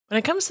When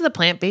it comes to the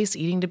plant-based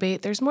eating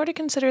debate, there's more to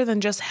consider than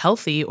just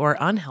healthy or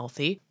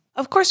unhealthy.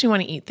 Of course, we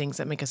want to eat things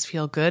that make us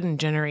feel good and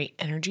generate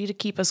energy to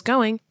keep us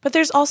going, but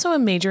there's also a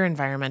major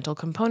environmental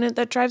component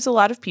that drives a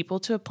lot of people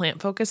to a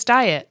plant-focused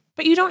diet.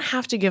 But you don't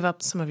have to give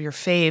up some of your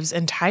faves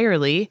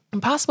entirely.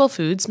 Impossible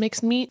Foods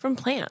makes meat from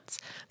plants.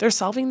 They're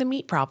solving the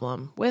meat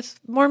problem with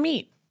more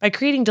meat. By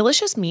creating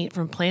delicious meat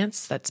from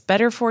plants that's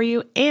better for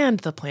you and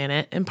the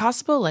planet,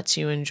 Impossible lets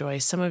you enjoy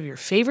some of your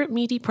favorite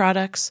meaty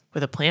products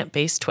with a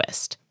plant-based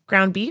twist.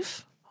 Ground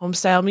beef,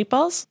 home-style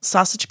meatballs,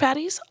 sausage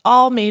patties,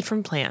 all made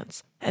from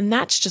plants. And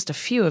that's just a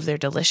few of their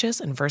delicious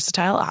and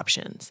versatile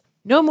options.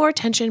 No more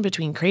tension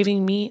between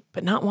craving meat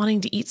but not wanting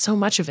to eat so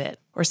much of it,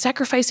 or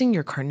sacrificing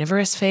your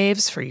carnivorous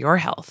faves for your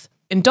health.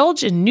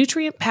 Indulge in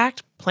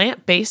nutrient-packed,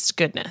 plant-based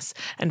goodness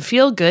and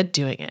feel good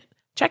doing it.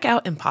 Check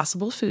out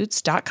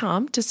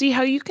ImpossibleFoods.com to see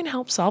how you can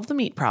help solve the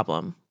meat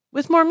problem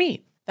with more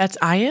meat. That's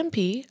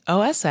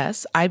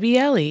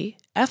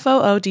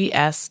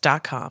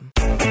ImpossibleFoods.com.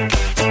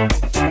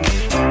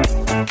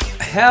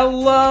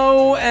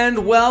 Hello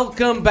and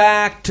welcome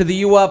back to the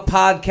U Up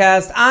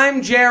podcast.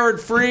 I'm Jared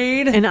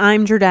Freed. And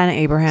I'm Jordana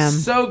Abraham.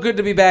 So good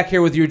to be back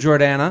here with you,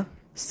 Jordana.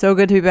 So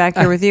good to be back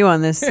here with you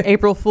on this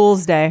April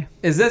Fool's Day.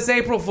 Is this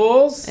April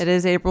Fool's? It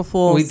is April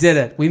Fool's. We did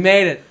it. We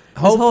made it.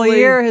 This whole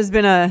year has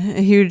been a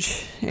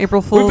huge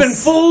April Fool's. We've been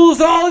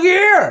fools all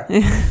year.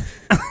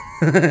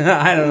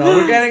 I don't know.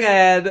 We're getting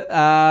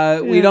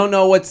ahead. We don't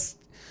know what's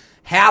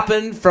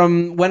happened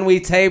from when we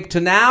taped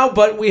to now,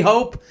 but we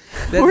hope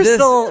that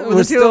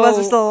the two of us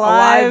are still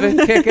alive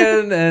and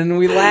kicking, and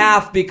we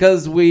laugh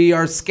because we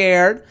are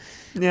scared.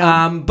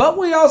 Yeah. But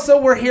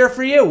we're here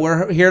for you.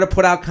 We're here to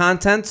put out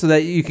content so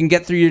that you can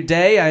get through your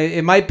day.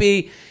 It might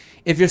be,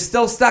 if you're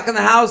still stuck in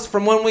the house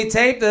from when we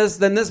taped this,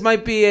 then this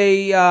might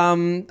be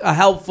a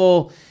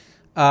helpful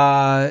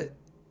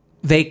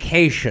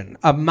vacation,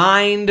 a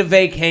mind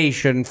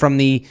vacation from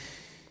the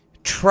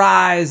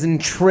tries and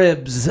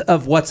tribs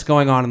of what's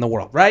going on in the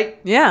world, right?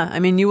 Yeah. I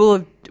mean, you will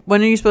have.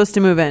 When are you supposed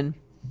to move in?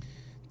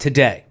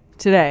 Today.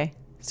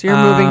 So you're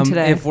moving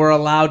today. If we're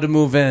allowed to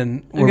move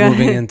in, we're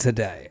moving in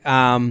today.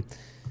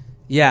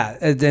 Yeah,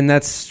 and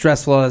that's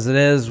stressful as it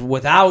is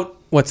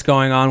without what's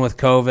going on with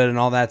COVID and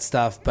all that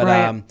stuff. But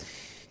right.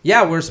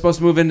 Yeah, we're supposed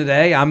to move in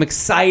today. I'm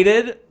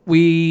excited.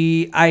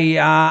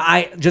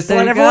 I just to let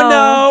There you everyone go.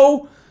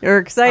 know. You're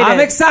excited. I'm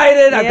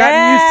excited. I've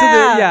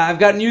Yeah.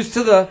 gotten used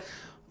to the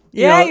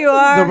You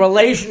are. the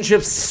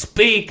relationships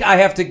speak I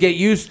have to get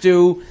used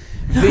to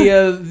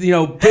via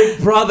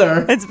Big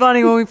Brother. It's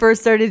funny, when we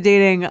first started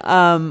dating,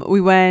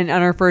 we went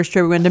on our first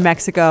trip. We went to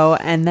Mexico,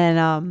 and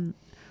then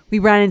we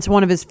ran into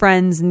one of his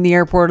friends in the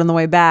airport on the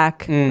way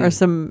back, or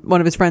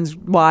one of his friends'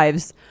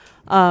 wives,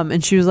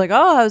 and she was like,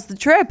 "Oh, how was the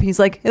trip?" He's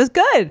like, "It was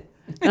good."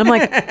 And I'm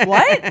like,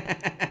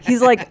 "What?"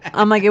 He's like,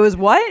 "I'm like, it was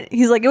what?"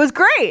 He's like, "It was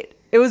great.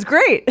 It was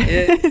great."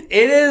 It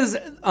is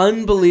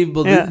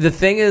unbelievable. Yeah. The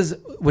thing is,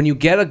 when you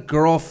get a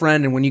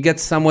girlfriend and when you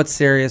get somewhat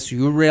serious,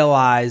 you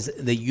realize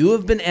that you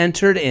have been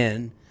entered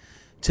in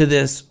to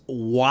this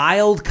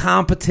wild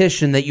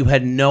competition that you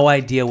had no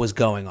idea was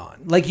going on.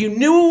 Like, you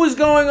knew it was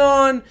going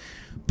on,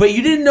 but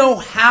you didn't know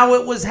how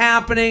it was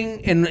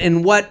happening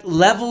and what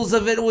levels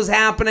of it was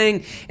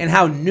happening and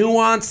how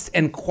nuanced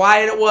and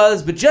quiet it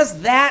was. But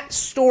just that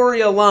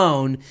story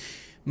alone,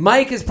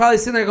 Mike is probably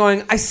sitting there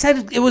going, "I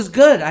said it was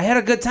good. I had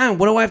a good time.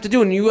 What do I have to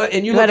do?" And you You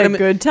look had at a him,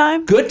 good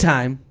time? Good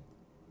time.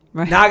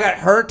 Right. Now I got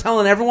her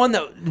telling everyone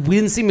that we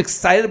didn't seem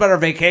excited about our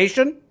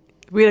vacation.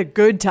 We had a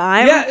good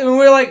time? Yeah, and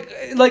we're like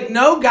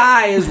no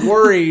guy is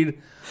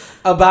worried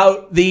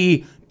about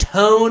the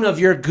tone of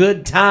your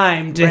good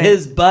time to Right.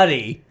 his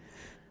buddy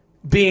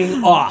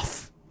being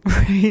off.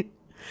 Right.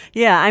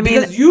 Yeah, I mean...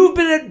 Because you've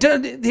been at...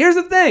 Here's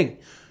the thing.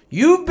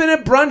 You've been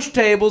at brunch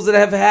tables that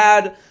have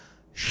had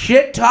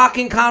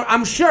shit-talking...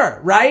 I'm sure,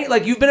 right?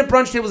 Like, you've been at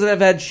brunch tables that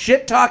have had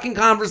shit-talking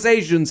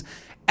conversations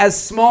as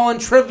small and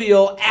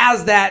trivial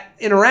as that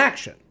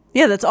interaction.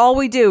 Yeah, that's all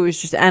we do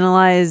is just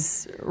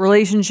analyze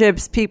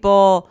relationships,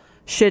 people,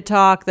 shit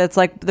talk. That's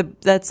like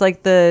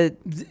the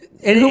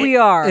who we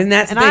are. And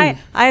that's the thing.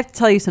 I have to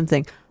tell you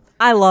something.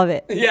 I love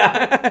it.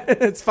 Yeah,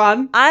 it's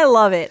fun. I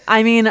love it.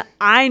 I mean,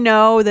 I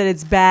know that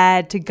it's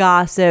bad to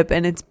gossip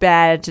and it's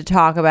bad to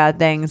talk about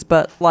things,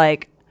 but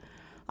like,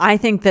 I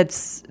think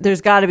there's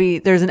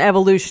an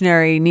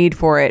evolutionary need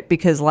for it,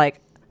 because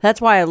like,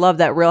 that's why I love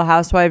that Real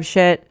Housewives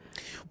shit,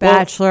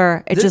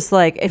 Bachelor. It just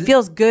like, it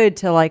feels good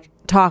to like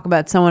talk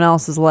about someone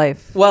else's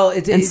life. Well,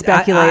 and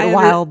speculate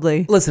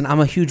wildly. Listen,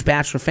 I'm a huge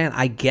Bachelor fan.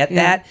 I get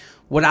that.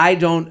 What I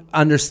don't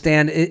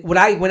understand, when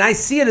I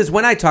see it is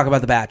when I talk about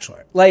The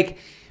Bachelor, like.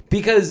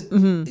 Because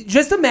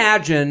just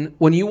imagine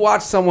when you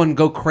watch someone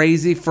go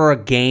crazy for a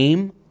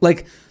game,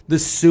 like the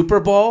Super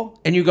Bowl,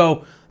 and you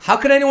go, how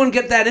could anyone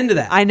get that into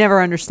that? I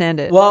never understand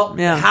it. Well,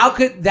 yeah.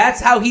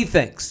 That's how he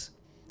thinks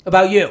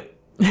about you.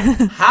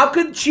 How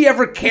could she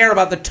ever care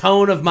about the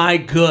tone of my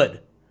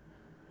good?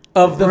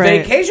 Of the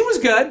vacation was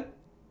good.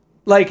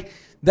 Like,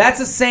 that's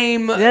the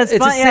same. That's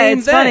it's fun. the same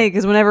it's thing. funny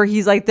because whenever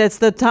he's like, that's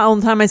the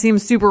only time I see him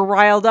super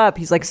riled up.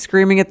 He's like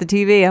screaming at the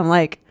TV. I'm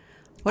like,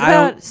 What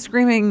about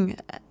screaming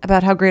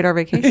about how great our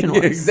vacation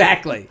was?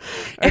 Exactly.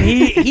 And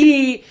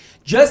he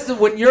just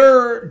when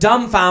you're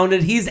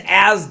dumbfounded, he's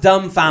as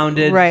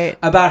dumbfounded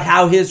about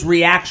how his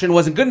reaction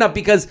wasn't good enough,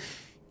 because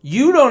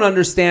you don't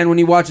understand when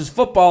he watches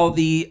football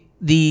the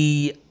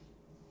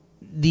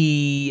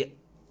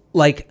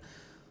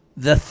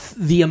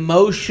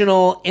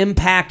emotional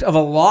impact of a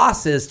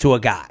loss is to a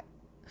guy.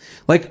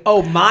 Like,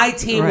 oh, my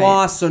team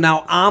lost, so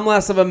now I'm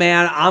less of a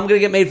man. I'm going to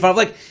get made fun of.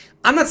 Like,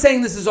 I'm not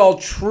saying this is all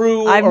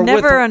true. I've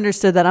never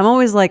understood that. I'm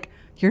always like,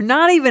 you're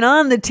not even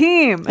on the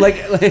team.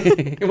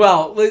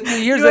 Well,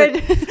 here's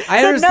I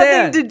understand.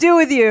 Nothing to do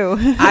with you.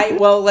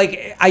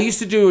 I used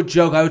to do a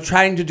joke. I was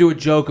trying to do a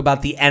joke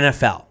about the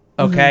NFL.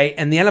 Okay, mm-hmm.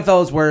 And the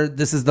NFL is where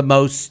this is the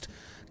most.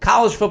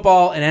 College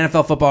football and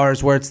NFL football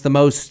is where it's the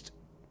most,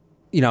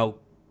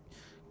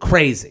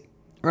 crazy.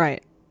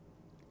 Right.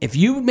 If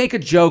you make a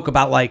joke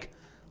about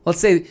let's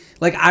say,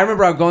 I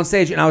remember I would go on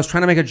stage and I was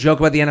trying to make a joke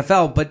about the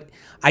NFL, but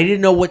I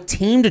didn't know what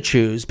team to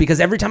choose, because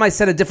every time I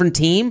said a different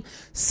team,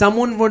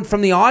 someone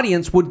from the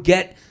audience would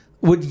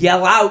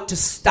yell out to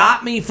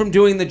stop me from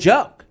doing the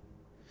joke.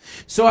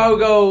 So I would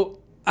go,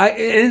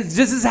 and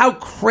this is how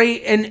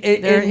crazy, and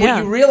what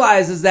you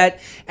realize is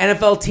that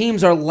NFL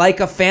teams are like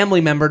a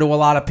family member to a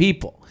lot of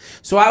people.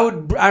 So I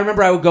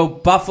remember I would go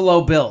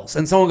Buffalo Bills,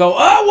 and someone would go,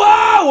 oh,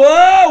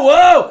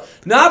 whoa,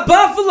 not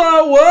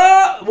Buffalo,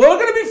 whoa, we're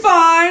going to be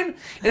fine.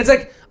 And it's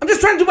like, I'm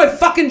just trying to do my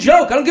fucking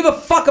joke. I don't give a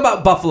fuck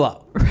about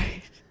Buffalo. Right.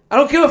 I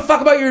don't give a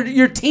fuck about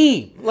your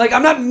team.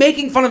 I'm not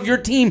making fun of your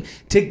team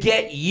to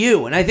get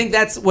you. And I think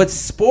that's what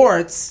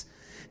sports,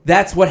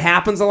 that's what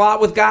happens a lot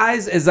with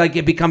guys, is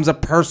it becomes a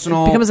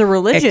personal... It becomes a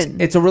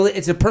religion. It's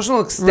a personal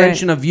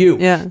extension of you.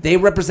 Yeah. They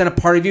represent a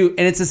part of you.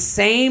 And it's the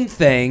same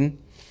thing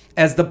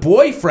as the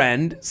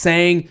boyfriend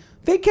saying,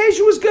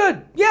 vacation was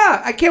good.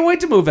 Yeah, I can't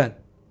wait to move in.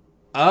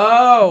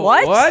 Oh,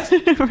 what?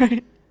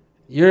 Right.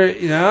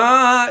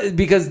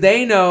 Because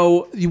they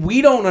know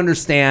we don't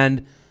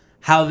understand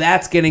how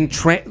that's getting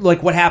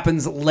what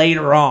happens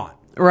later on.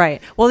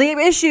 Right. Well, the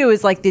issue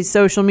is the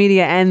social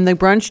media and the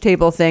brunch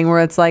table thing,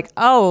 where it's I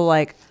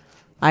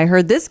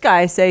heard this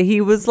guy say he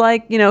was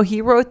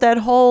he wrote that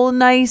whole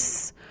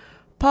nice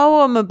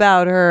poem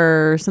about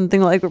her or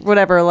something,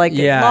 whatever,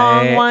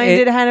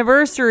 long-winded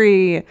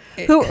anniversary.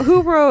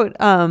 Who wrote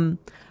I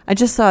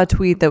just saw a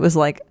tweet that was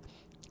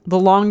the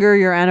longer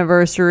your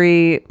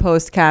anniversary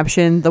post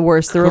caption, the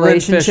worse the Corinne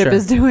relationship Fisher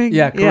is doing.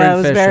 Corinne it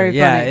was Fisher. very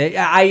funny.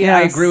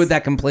 I agree with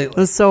that completely. It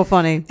was so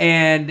funny.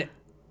 And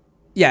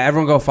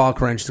everyone go follow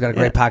Corinne. She's got a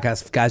great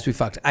podcast, Guys We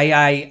Fucked.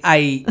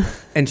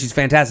 And she's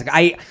fantastic.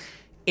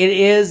 It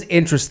is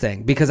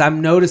interesting because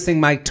I'm noticing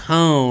my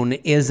tone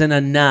isn't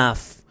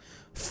enough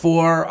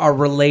for our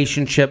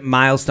relationship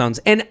milestones.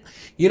 And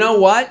you know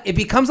what? It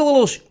becomes a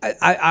little,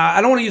 I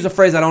don't want to use a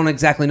phrase I don't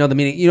exactly know the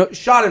meaning.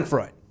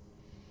 Schadenfreude.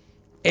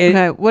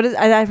 Okay, what is?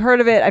 I've heard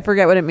of it. I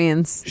forget what it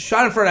means.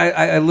 Schadenfreude.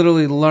 I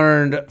literally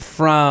learned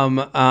from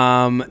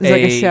it's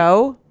a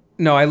show.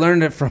 No, I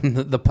learned it from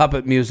the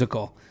Puppet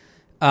musical,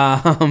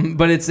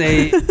 but it's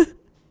a.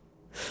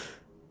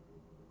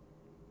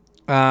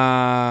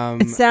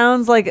 It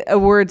sounds like a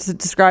word to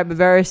describe a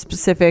very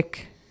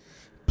specific.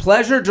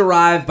 Pleasure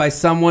derived by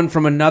someone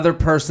from another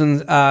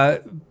person's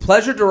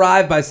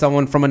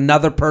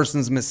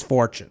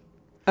misfortune.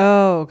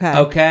 Oh, okay.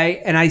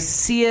 Okay, and I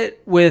see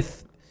it with.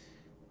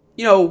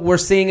 We're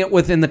seeing it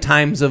within the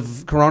times of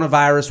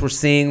coronavirus. We're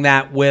seeing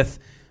that with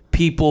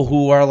people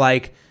who are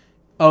like,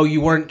 oh, you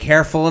weren't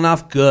careful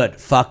enough? Good.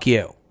 Fuck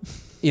you.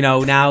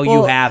 Now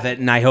you have it,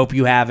 and I hope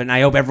you have it, and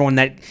I hope everyone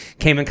that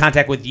came in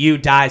contact with you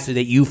dies so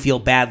that you feel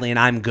badly and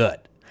I'm good.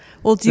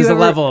 Well, there's a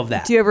level of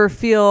that. Do you ever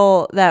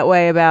feel that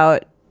way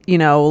about,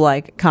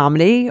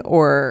 comedy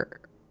or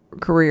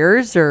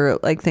careers or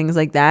things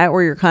like that,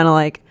 where you're kind of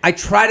I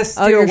try to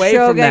steer away from that.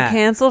 Your show got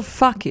canceled?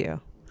 Fuck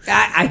you.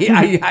 I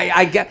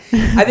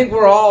think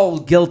we're all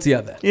guilty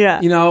of it. Yeah.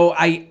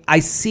 I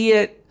see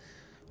it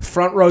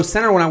front row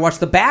center when I watch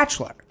The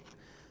Bachelor.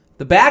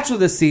 The Bachelor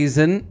this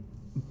season,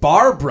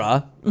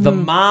 Barbara, the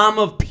mom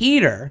of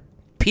Peter's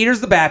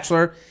the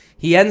Bachelor.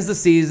 He ends the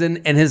season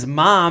and his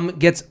mom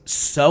gets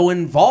so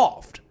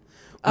involved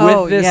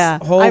with this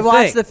whole thing. I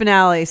watched the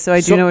finale, so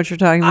I do know what you're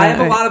talking about. I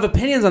have a lot of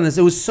opinions on this.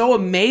 It was so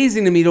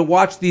amazing to me to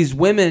watch these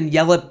women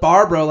yell at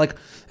Barbara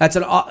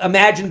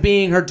imagine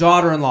being her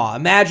daughter-in-law.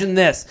 Imagine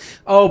this.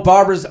 Oh,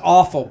 Barbara's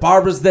awful.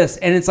 Barbara's this.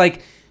 And it's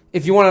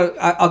if you want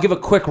to, I'll give a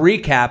quick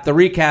recap. The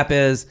recap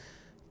is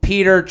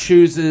Peter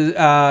chooses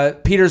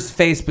Peter's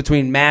face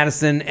between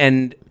Madison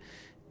and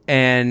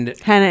Hannah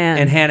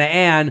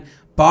Ann.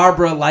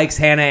 Barbara likes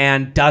Hannah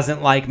Ann,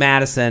 doesn't like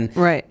Madison,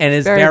 right? And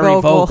is very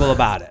vocal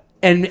about it.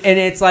 And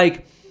it's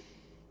a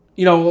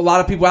lot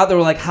of people out there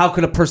were like, how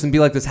could a person be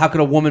like this? How could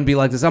a woman be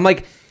like this? I'm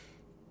like,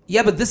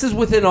 yeah, but this is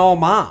within all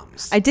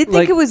moms. I did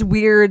think it was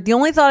weird. The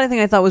only thing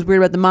I thought was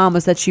weird about the mom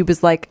was that she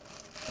was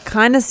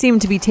kind of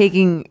seemed to be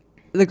taking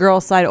the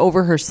girl's side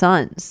over her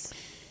son's.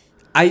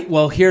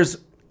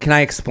 Can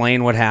I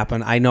explain what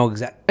happened? I know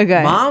exactly.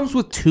 Okay. Moms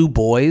with two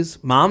boys,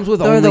 moms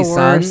with only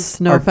sons,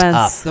 no are offense.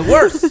 tough. The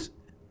worst.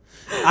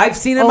 I've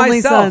seen it Only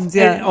myself. sons,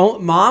 yeah.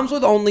 And moms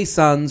with only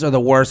sons are the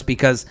worst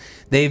because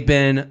they've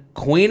been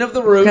queen of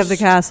the roost, Of the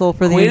castle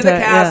for the queen of the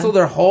entire- castle yeah.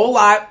 their whole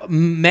life,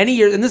 many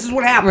years. And this is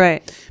what happened.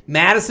 Right.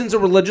 Madison's a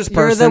religious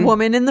You're person. the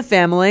woman in the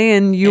family,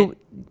 and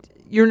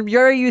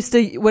you're used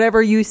to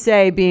whatever you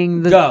say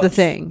being the Goes.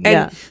 thing.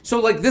 And so,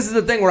 like, this is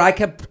the thing where I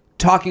kept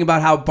talking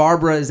about how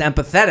Barbara is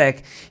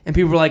empathetic, and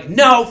people were like,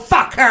 no,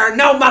 fuck her.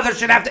 No mother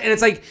should have to. And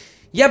it's like,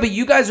 yeah, but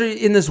you guys are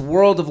in this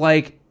world of,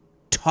 like,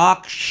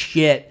 talk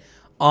shit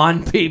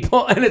on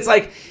people. And it's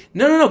like,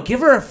 no,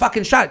 give her a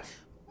fucking shot.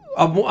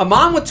 A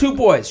mom with two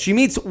boys. She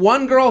meets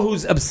one girl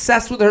who's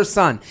obsessed with her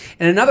son,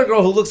 and another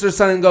girl who looks at her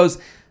son and goes,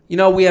 you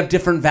know, we have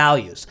different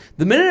values.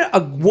 The minute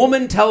a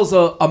woman tells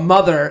a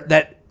mother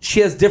that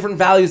she has different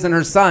values than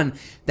her son,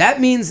 that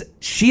means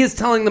she is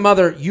telling the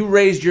mother, you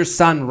raised your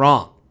son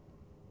wrong.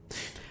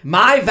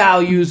 My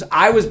values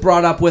I was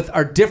brought up with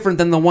are different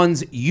than the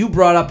ones you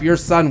brought up your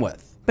son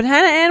with. But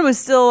Hannah Ann was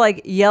still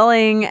like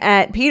yelling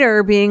at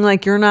Peter, being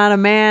like, "You're not a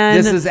man."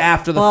 This is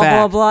after the blah, fact.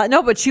 Blah blah.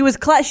 No, but she was.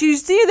 You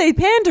see, they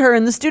panned her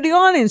in the studio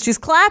audience. She's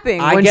clapping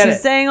I when get she's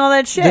it. saying all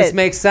that shit. This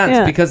makes sense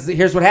Yeah. because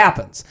here's what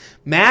happens.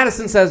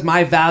 Madison says,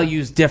 my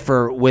values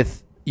differ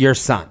with your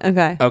son.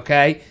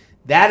 Okay?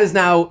 That is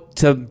now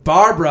to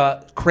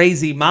Barbara,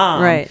 crazy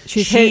mom. Right.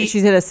 She's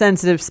hit a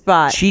sensitive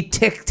spot. She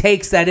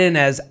takes that in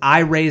as I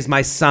raised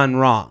my son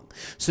wrong.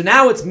 So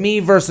now it's me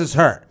versus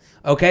her.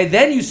 Okay?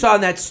 Then you saw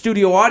in that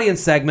studio audience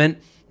segment,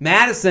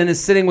 Madison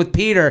is sitting with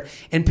Peter,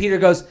 and Peter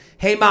goes,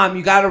 hey, Mom,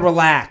 you got to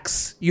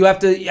relax.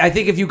 I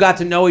think if you got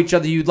to know each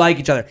other, you'd like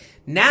each other.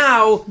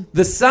 Now,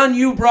 the son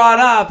you brought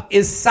up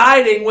is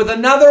siding with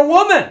another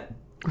woman.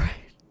 Right.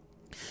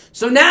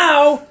 So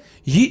now,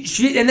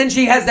 and then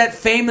she has that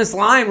famous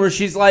line where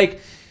she's like,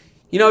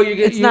 you know,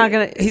 he's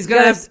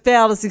gonna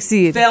fail to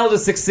succeed.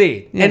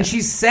 Yeah. And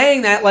she's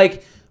saying that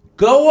like,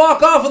 go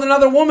walk off with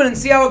another woman and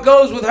see how it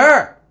goes with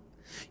her.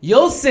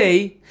 You'll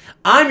see.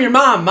 I'm your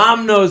mom.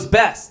 Mom knows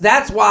best.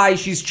 That's why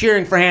she's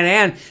cheering for Hannah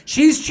Ann.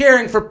 She's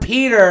cheering for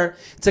Peter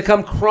to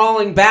come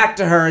crawling back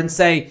to her and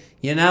say,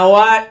 you know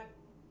what?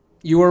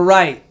 You were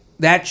right.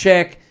 That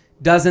chick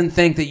doesn't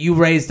think that you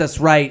raised us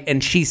right,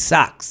 and she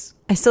sucks.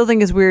 I still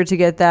think it's weird to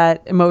get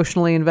that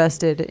emotionally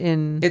invested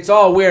in. It's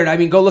all weird. I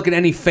mean, go look at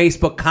any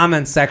Facebook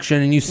comment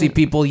section and you see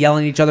people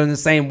yelling at each other in the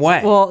same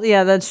way. Well,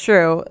 yeah, that's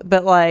true.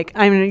 But like,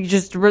 I mean,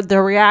 just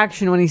the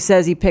reaction when he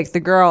says he picked the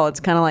girl, it's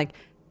kind of like,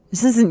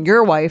 this isn't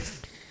your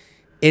wife.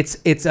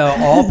 It's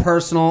all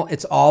personal,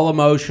 it's all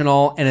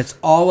emotional, and it's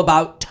all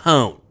about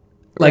tone.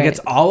 Like, Right. it's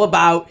all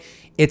about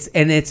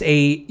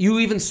you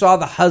even saw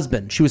the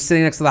husband. She was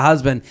sitting next to the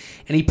husband,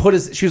 and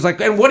she was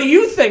like, and what do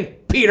you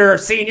think, Peter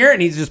Sr.?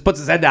 And he just puts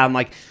his head down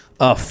like,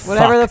 oh, fuck.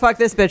 Whatever the fuck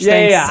this bitch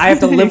thinks. Yeah, I have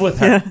to live with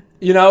her. Yeah.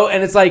 You know,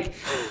 and it's like,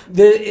 and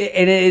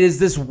it is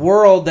this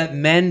world that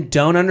men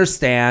don't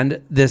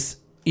understand, this,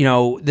 you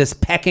know, this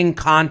pecking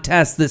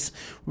contest, this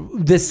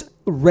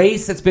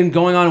race that's been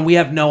going on, and we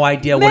have no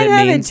idea what it Men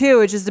have means. it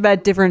too. It's just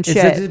about different shit.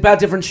 It's about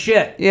different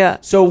shit. Yeah.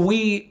 So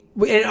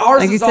and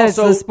ours Like you is said, it's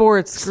also the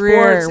sports,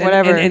 career, and-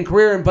 whatever. and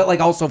career, but like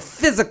also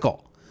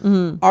physical.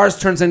 Mm-hmm. Ours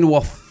turns into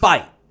a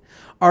fight.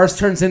 Ours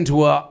turns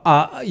into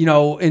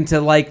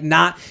into like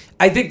not.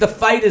 I think the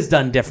fight is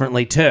done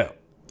differently too,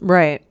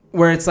 Right.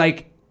 where it's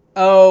like,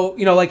 oh,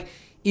 you know, like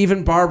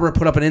even Barbara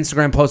put up an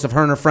Instagram post of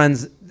her and her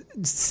friends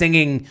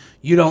singing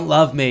 "You Don't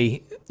Love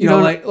Me," you know,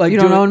 like You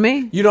Don't Own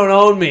Me? You don't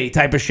own me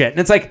type of shit, and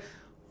it's like,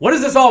 what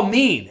does this all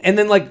mean? And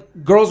then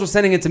like girls were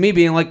sending it to me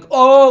being like,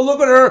 oh, look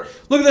at her,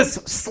 look at this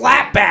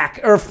slap back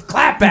or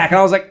clap back. And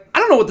I was like, I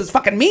don't know what this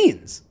fucking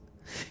means.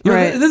 You know,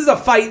 Right. this is a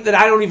fight that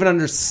I don't even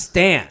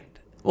understand.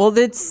 Well,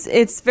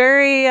 it's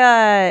very,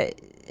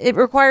 it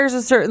requires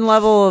a certain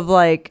level of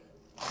like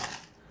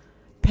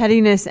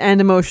pettiness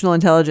and emotional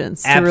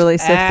intelligence to really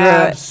sift through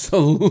it.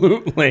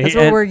 Absolutely. That's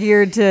what we're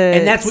geared to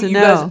And that's what to you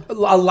know. guys,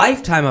 a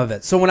lifetime of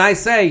it. So when I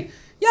say,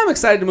 yeah, I'm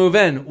excited to move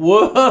in.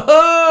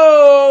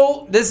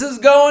 Whoa, this is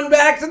going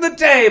back to the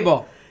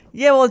table.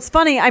 Yeah, well, it's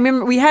funny. I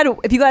remember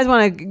if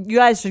you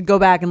guys should go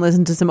back and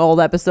listen to some old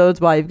episodes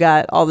while you've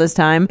got all this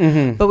time.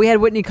 Mm-hmm. But we had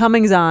Whitney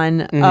Cummings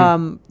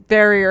on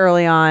very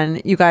early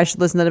on. You guys should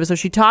listen to that episode.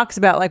 She talks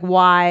about like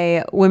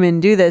why women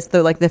do this.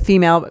 The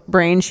female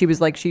brain. She was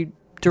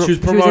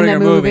promoting her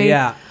movie,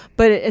 yeah.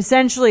 But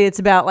essentially, it's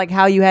about like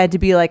how you had to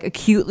be like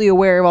acutely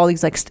aware of all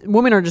these like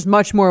women are just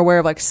much more aware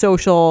of like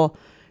social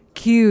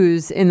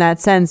cues in that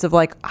sense of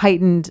like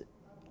heightened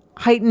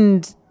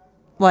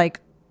like.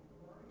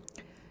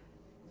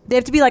 They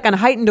have to be like on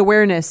heightened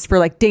awareness for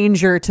like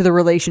danger to the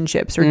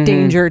relationships or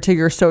danger to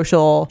your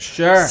social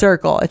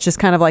circle. It's just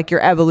kind of like your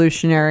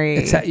evolutionary.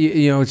 It's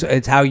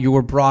it's how you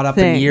were brought up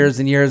thing. in years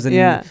and years and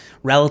Yeah.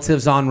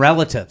 relatives on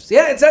relatives.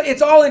 Yeah,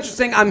 it's all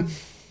interesting. I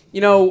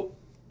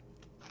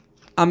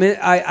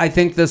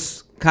think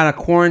this kind of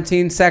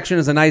quarantine section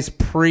is a nice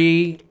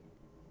pre.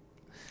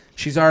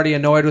 She's already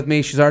annoyed with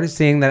me. She's already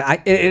seeing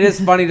that. It is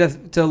funny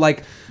to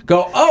like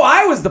go, oh,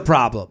 I was the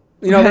problem.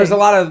 You know, Right. there's a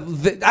lot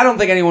of. I don't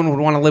think anyone would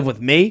want to live with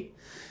me.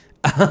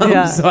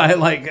 Yeah. So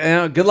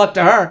I good luck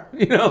to her.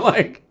 You know,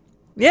 like.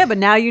 Yeah, but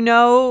now you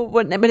know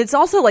what. But it's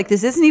also like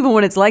this isn't even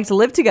what it's like to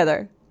live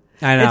together.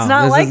 I know. It's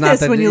not like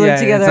this when you live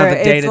together. It's not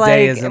the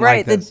day-to-day isn't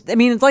right. like this. I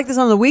mean, it's like this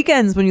on the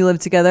weekends when you live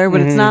together,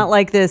 but it's not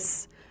like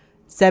this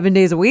 7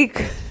 days a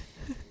week.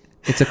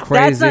 It's a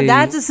crazy.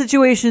 That's a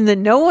situation that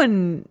no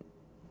one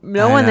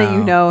that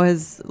you know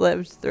has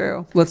lived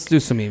through. Let's do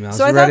some emails.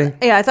 So you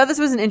ready? I thought this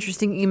was an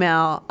interesting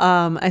email.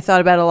 I thought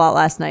about it a lot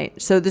last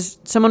night. So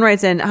someone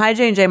writes in, "Hi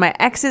J&J, my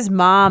ex's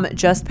mom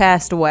just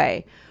passed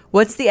away.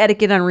 What's the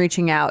etiquette on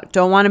reaching out?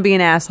 Don't want to be an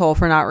asshole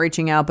for not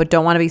reaching out, but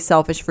don't want to be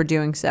selfish for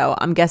doing so.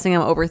 I'm guessing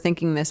I'm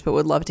overthinking this, but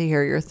would love to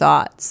hear your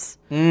thoughts."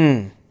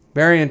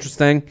 Very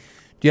interesting. Do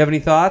you have any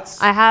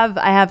thoughts? I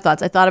have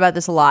thoughts. I thought about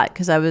this a lot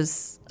because I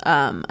was,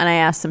 and I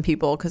asked some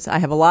people because I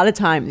have a lot of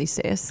time these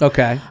days.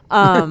 Okay.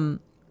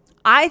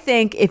 I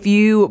think if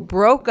you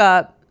broke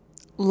up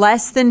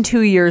less than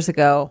 2 years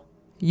ago,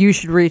 you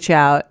should reach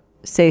out,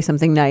 say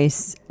something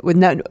nice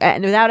without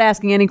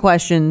asking any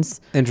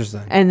questions.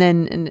 Interesting.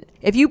 And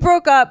if you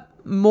broke up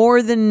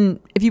more than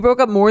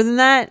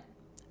that,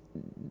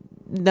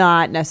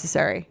 not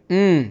necessary.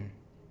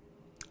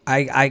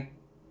 I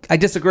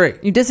disagree.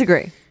 You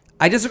disagree?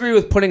 I disagree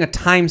with putting a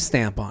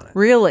timestamp on it.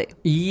 Really?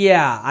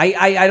 Yeah.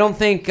 I don't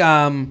think.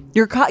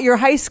 Your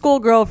high school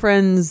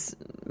girlfriend's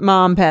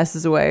mom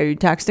passes away. Are you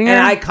texting her?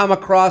 And I come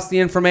across the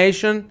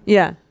information.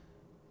 Yeah.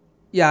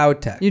 Yeah, I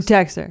would text. You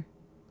text her.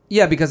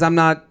 Yeah, because I'm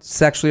not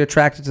sexually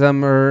attracted to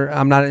them or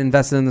I'm not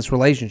invested in this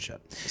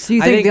relationship. So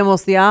you think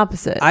almost the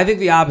opposite? I think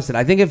the opposite.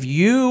 I think if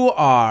you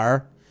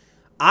are,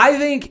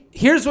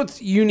 here's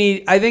what you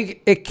need. I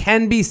think it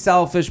can be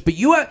selfish, but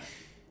you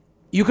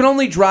can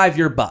only drive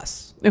your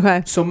bus.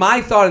 Okay. So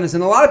my thought on this,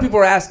 and a lot of people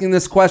are asking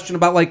this question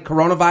about like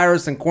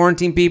coronavirus and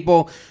quarantine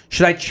people.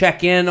 Should I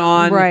check in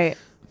on? Right.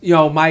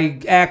 My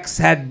ex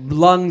had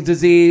lung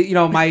disease.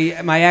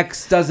 My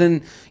ex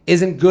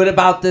isn't good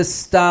about this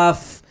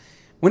stuff.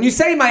 When you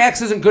say my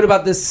ex isn't good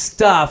about this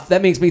stuff,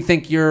 that makes me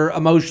think you're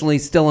emotionally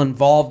still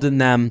involved in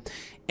them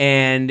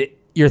and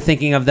you're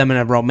thinking of them in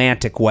a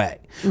romantic way.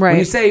 Right. When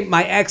you say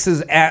my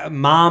ex's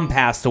mom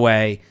passed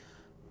away,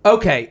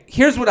 okay,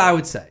 here's what I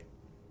would say.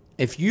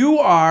 If you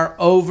are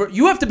over,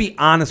 you have to be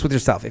honest with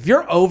yourself. If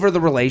you're over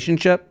the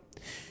relationship,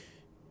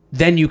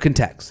 then you can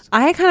text.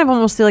 I kind of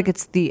almost feel like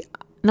it's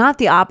not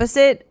the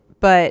opposite,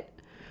 but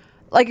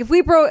like if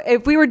we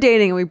were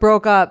dating and we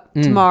broke up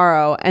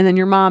tomorrow and then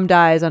your mom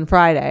dies on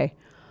Friday,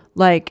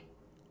 like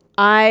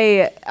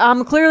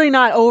I'm clearly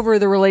not over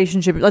the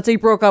relationship. Let's say you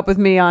broke up with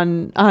me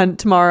on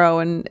tomorrow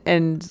and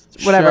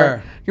whatever.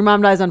 Sure. Your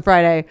mom dies on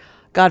Friday,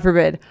 God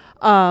forbid.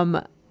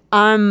 I'm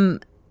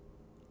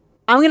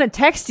gonna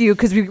text you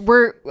because you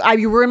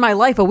were in my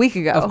life a week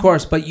ago. Of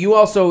course, but you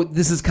also,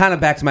 this is kind of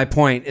back to my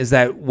point, is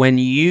that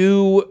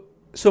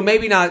so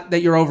maybe not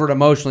that you're over it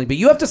emotionally, but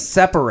you have to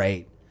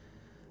separate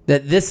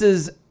that this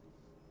is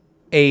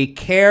a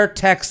care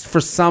text for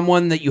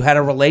someone that you had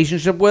a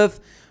relationship with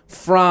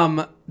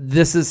from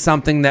this is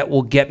something that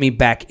will get me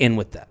back in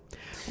with them.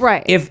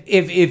 Right.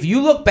 If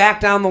you look back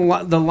down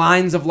the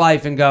lines of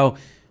life and go,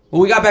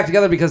 well, we got back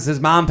together because his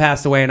mom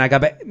passed away and I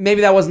got back,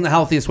 maybe that wasn't the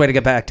healthiest way to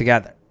get back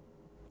together.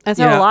 That's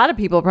how a lot of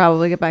people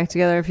probably get back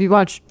together. If you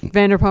watch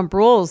Vanderpump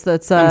Rules,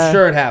 I'm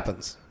sure it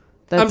happens.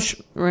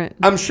 Right.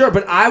 I'm sure,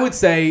 but I would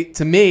say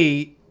to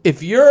me,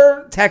 if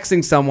you're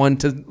texting someone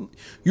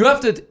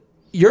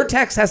your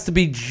text has to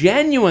be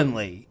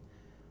genuinely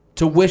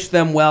to wish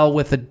them well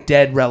with a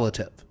dead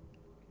relative.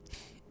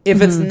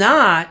 If it's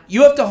not,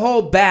 you have to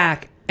hold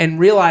back and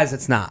realize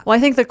it's not. Well, I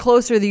think the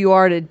closer that you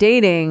are to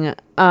dating,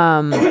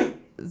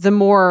 the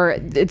more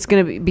it's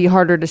going to be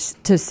harder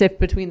to sift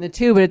between the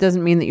two, but it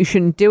doesn't mean that you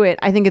shouldn't do it.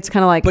 I think it's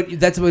kind of like... But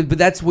that's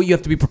what you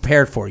have to be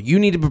prepared for. You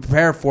need to be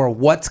prepared for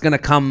what's going to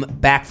come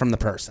back from the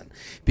person.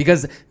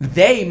 Because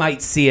they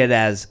might see it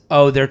as,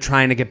 oh, they're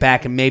trying to get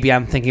back and maybe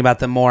I'm thinking about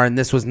them more and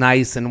this was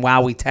nice and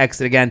wow, we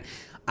texted again.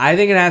 I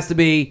think it has to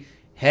be,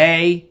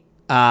 hey,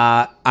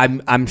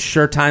 I'm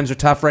sure times are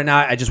tough right now.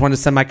 I just want to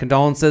send my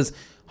condolences.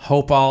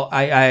 Hope all...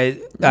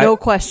 no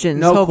questions.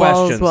 No Hope questions.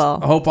 all is well.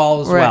 Hope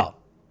all is well.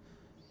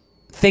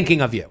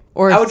 Thinking of you.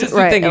 Or I would just be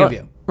thinking of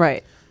you.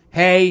 Right.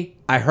 Hey,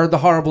 I heard the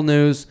horrible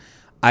news.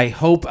 I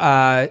hope you're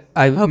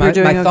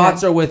doing my okay.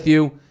 thoughts are with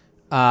you.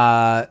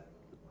 What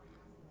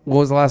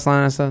was the last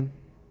line I said?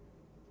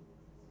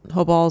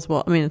 Hope all is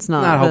well. I mean, it's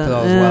not. Not hope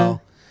all is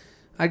well.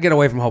 I'd get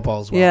away from hope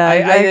all is well. Yeah,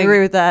 I agree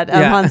with that.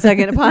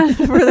 Upon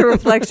further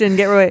reflection,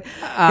 get away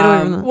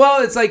from that.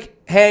 Well, it's like,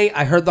 hey,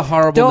 I heard the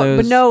horrible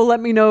news. But no, let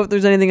me know if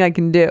there's anything I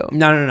can do.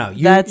 No.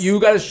 You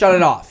got to shut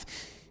it off.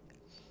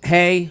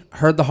 Hey,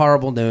 heard the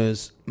horrible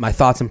news. My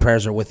thoughts and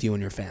prayers are with you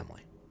and your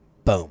family.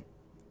 Boom.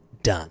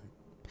 Done.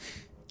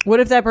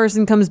 What if that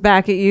person comes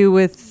back at you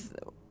with...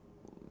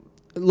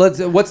 What's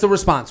the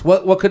response?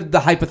 What could the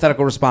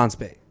hypothetical response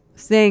be?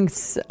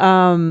 Thanks.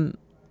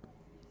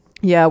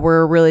 Yeah,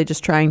 we're really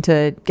just trying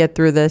to get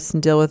through this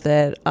and deal with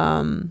it.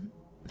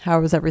 How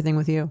was everything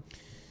with you?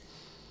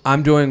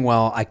 I'm doing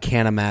well. I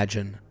can't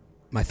imagine.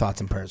 My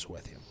thoughts and prayers are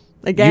with you.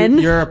 Again,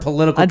 you're a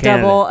political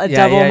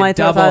candidate. My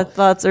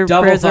thoughts or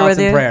double prayers are with thoughts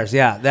and you. prayers.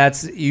 Yeah,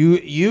 that's you.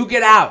 You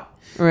get out.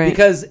 Right.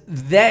 Because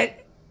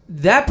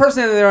that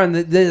person that they're on,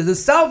 the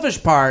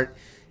selfish part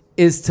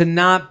is to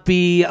not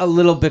be a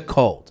little bit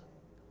cold.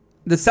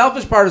 The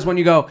selfish part is when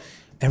you go,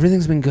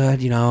 everything's been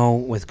good,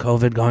 with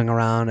COVID going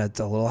around. It's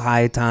a little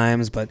high at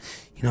times, but,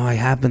 I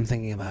have been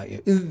thinking about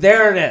you.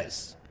 There it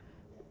is.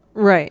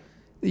 Right.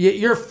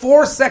 You're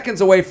 4 seconds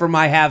away from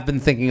I have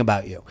been thinking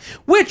about you,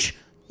 which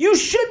you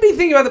should be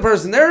thinking about the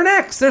person. They're an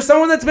ex. They're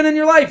someone that's been in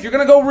your life. You're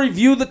going to go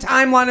review the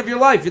timeline of your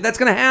life. That's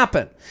going to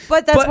happen.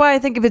 But that's why I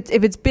think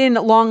if it's been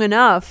long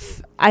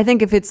enough, I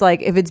think if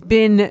it's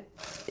been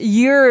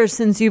years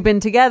since you've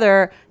been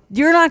together,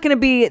 you're not going to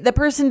be, the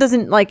person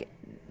doesn't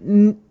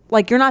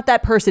you're not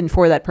that person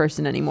for that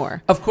person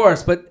anymore. Of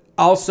course, but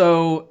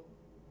also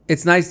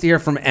it's nice to hear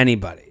from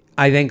anybody.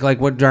 I think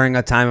during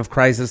a time of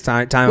crisis,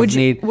 time of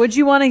need. Would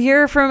you want to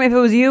hear from, if it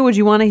was you, would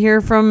you want to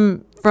hear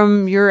from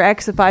your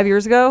ex of 5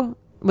 years ago?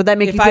 Would that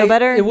make you feel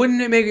better? It wouldn't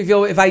make me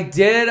feel, if I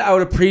did, I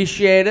would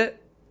appreciate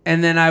it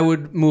and then I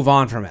would move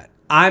on from it.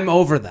 I'm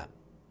over them.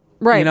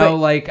 Right.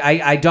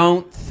 I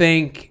don't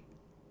think,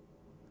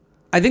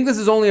 I think this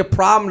is only a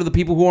problem to the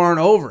people who aren't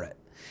over it.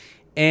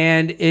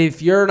 And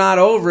if you're not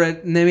over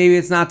it, then maybe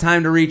it's not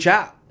time to reach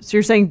out. So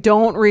you're saying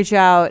don't reach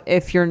out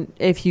if you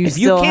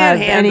still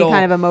have any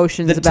kind of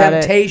emotions about it.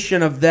 The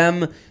temptation of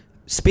them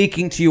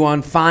speaking to you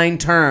on fine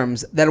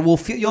terms, that it will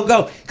feel, you'll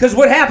go, because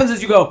what happens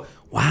is you go,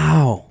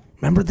 wow,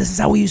 remember this is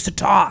how we used to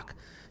talk.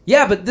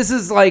 Yeah, but this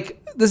is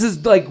like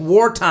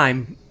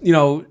wartime,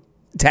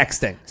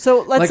 texting.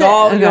 So let's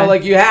say, you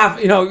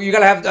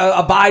gotta have to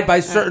abide by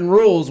certain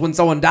rules when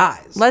someone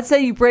dies. Let's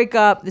say you break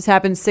up. This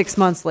happens 6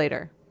 months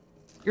later.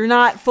 You're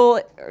not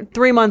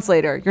 3 months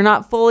later. You're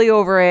not fully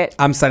over it.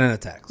 I'm sending a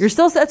text. You're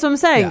still. That's what I'm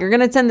saying. Yeah. You're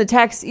gonna send the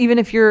text even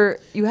if you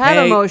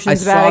have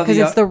emotions about it, because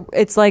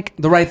it's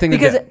the right thing to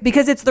do.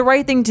 Because it's the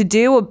right thing to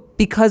do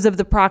because of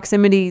the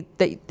proximity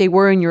that they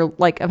were in your,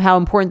 of how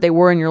important they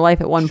were in your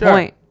life at one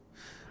point.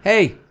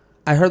 Hey,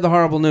 I heard the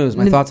horrible news.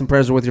 My thoughts and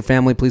prayers are with your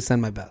family. Please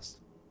send my best.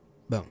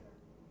 Boom.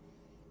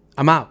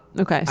 I'm out.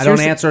 Okay. I don't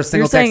answer a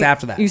single text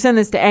after that. You send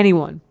this to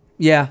anyone.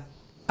 Yeah,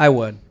 I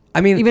would.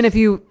 I mean, even if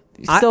you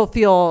still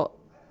feel.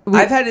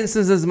 I've had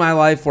instances in my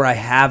life where I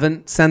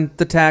haven't sent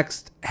the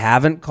text,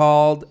 haven't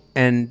called,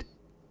 and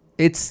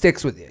it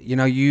sticks with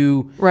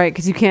you. Right,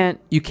 because you can't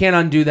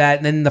undo that.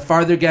 And then the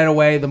farther you get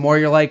away, the more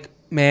you're like,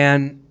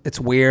 man, it's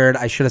weird.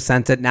 I should have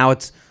sent it. Now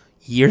it's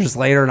years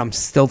later, and I'm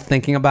still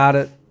thinking about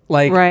it.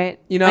 Right.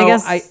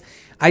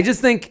 I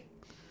just think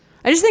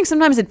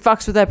sometimes it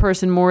fucks with that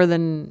person more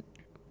than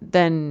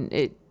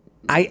it.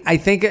 I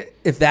think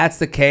if that's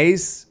the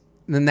case,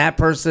 then that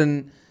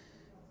person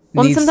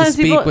needs to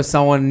speak with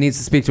someone, needs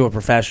to speak to a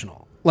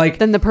professional.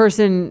 Then the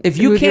person if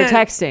you're can't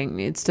texting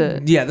needs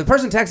to. Yeah, the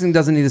person texting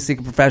doesn't need to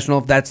seek a professional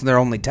if that's their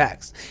only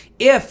text.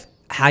 If,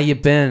 how you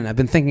been? I've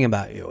been thinking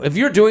about you. If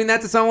you're doing that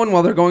to someone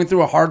while they're going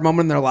through a hard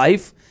moment in their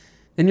life,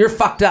 then you're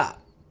fucked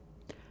up.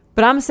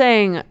 But I'm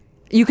saying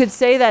you could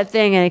say that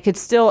thing and it could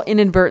still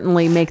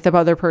inadvertently make the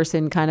other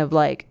person kind of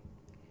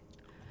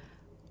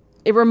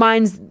it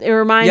reminds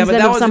them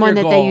of someone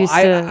that they used to.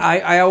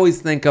 I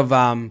always think of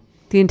the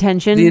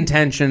intention. The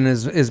intention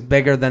is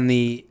bigger than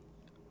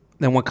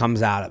what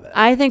comes out of it.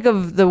 I think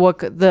of the way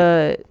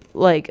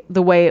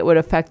it would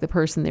affect the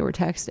person they were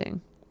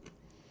texting.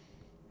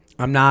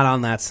 I'm not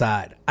on that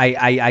side.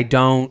 I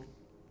don't.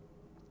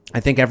 I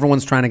think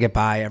everyone's trying to get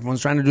by.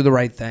 Everyone's trying to do the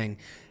right thing.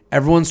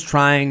 Everyone's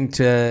trying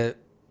to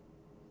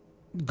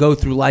go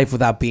through life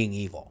without being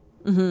evil.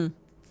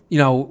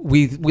 Mm-hmm.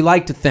 We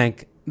like to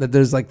think that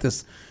there's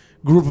this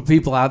group of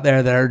people out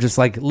there that are just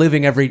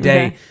living every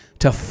day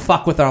to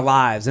fuck with our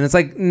lives. And it's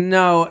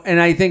no. And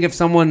I think if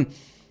someone,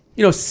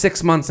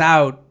 6 months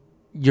out,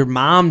 your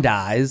mom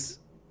dies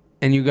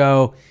and you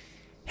go,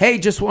 hey,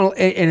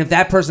 and if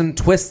that person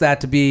twists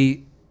that to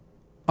be,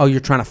 oh,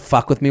 you're trying to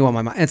fuck with me while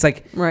my mom, it's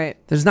right.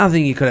 There's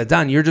nothing you could have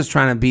done. You're just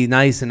trying to be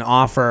nice and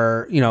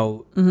offer,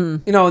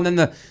 and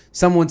then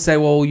someone would say,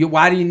 well,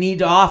 why do you need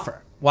to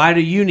offer? Why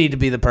do you need to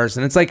be the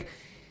person? It's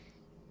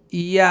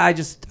yeah,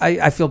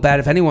 I feel bad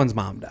if anyone's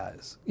mom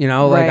dies,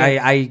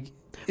 Right.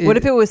 What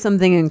if it was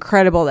something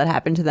incredible that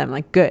happened to them?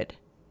 Good.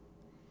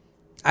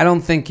 I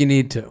don't think you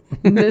need to.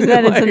 Then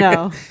it's a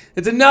no.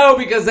 It's a no,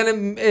 because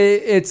then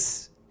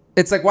it's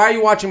why are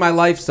you watching my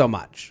life so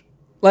much?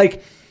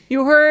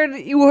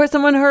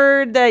 Someone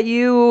heard that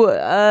you,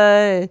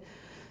 I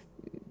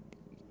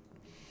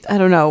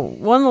don't know,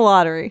 won the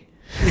lottery.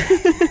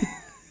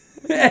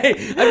 Hey,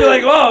 I'd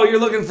be whoa, you're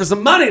looking for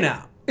some money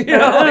now. I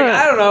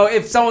don't know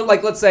if someone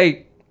let's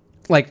say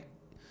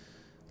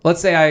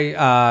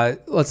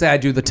I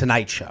do the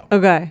Tonight Show.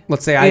 Okay.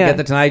 Let's say I get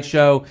the Tonight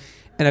Show,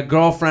 and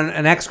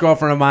an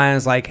ex-girlfriend of mine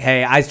is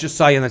hey, I just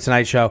saw you on the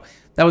Tonight Show.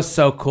 That was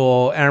so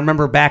cool. And I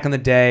remember back in the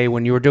day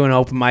when you were doing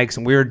open mics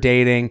and we were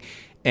dating,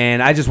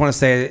 and I just want to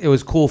say it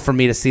was cool for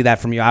me to see that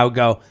from you. I would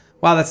go,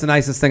 wow, that's the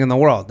nicest thing in the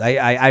world.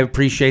 I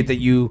appreciate that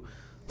you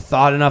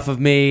thought enough of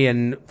me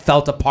and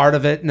felt a part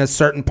of it in a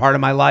certain part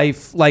of my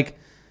life.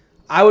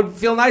 I would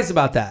feel nice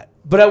about that.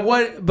 But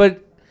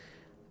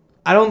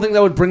I don't think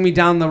that would bring me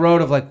down the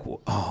road of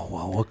oh,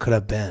 well, what could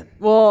have been?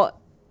 Well,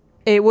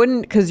 It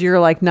wouldn't, because you're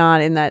like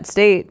not in that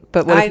state.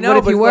 But what if, I know, what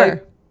if you but, were?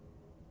 like,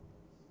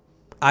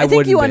 I think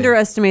wouldn't you be.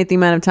 underestimate the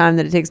amount of time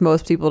that it takes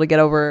most people to get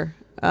over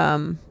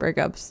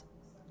breakups.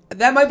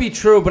 That might be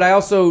true, but I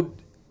also,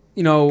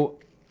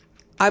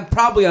 I'm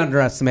probably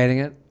underestimating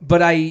it.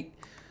 But I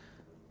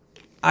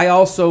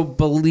also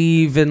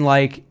believe in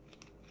like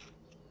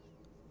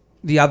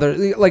the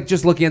other, like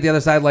just looking at the other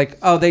side, like,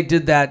 oh, they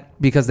did that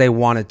because they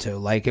wanted to.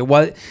 Like it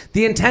was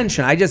the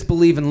intention. I just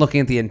believe in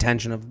looking at the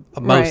intention of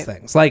most Right.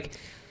 things. Like,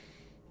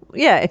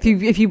 Yeah, if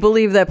you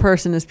believe that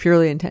person is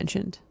purely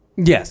intentioned.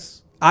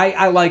 yes,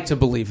 I like to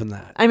believe in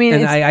that. I mean,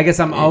 and it's- I guess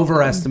I'm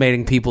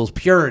overestimating people's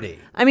purity.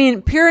 I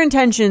mean, pure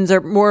intentions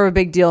are more of a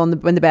big deal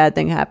when the bad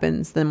thing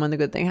happens than when the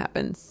good thing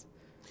happens.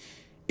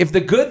 If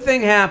the good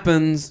thing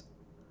happens,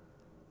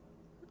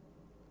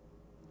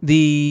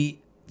 the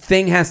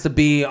thing has to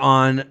be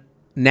on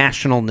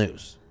national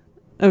news.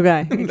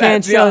 Okay, you can't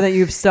That's show the- that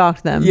you've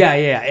stalked them. Yeah.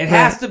 It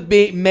has to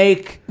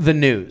make the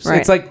news. Right.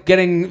 It's like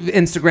getting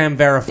Instagram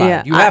verified.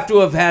 Yeah, You have to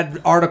have had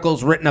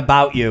articles written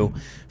about you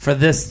for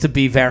this to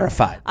be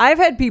verified. I've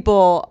had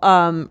people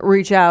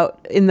reach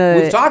out in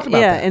the We've talked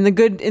about that. in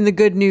the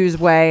good news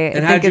way. And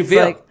I how think did you it's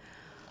feel? like,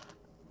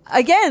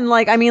 again,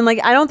 like, I mean, like,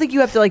 I don't think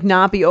you have to like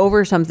not be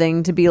over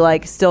something to be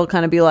like still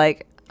kind of be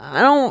like, I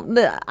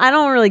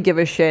don't really give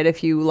a shit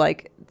if you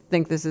like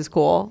think this is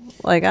cool.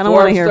 Like, I don't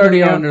want to Forbes hear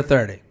 30 from you. under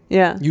 30.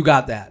 Yeah. You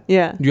got that.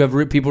 Yeah. Do you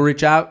have people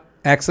reach out?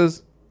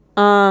 Exes?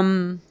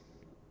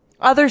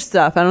 Other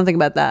stuff. I don't think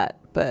about that,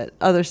 but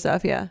other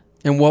stuff. Yeah.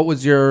 And what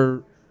was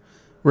your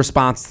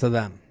response to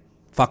them?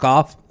 Fuck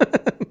off?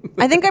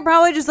 I think I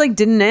probably just like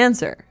didn't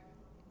answer.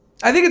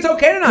 I think it's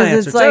okay to not 'Cause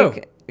answer it's too.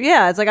 like,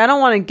 yeah, it's like, I don't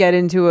want to get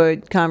into a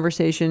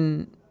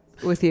conversation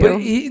with you.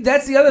 But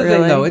that's the other thing,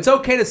 Really? though. It's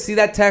okay to see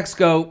that text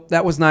go,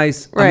 that was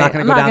nice. I'm Right. not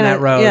going to I'm go not down gonna-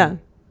 that road. yeah.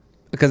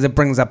 Because it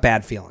brings up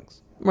bad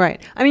feelings.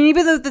 Right. I mean,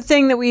 even the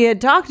thing that we had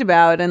talked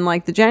about in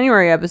like the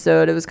January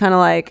episode, it was kind of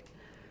like,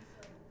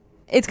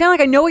 it's kind of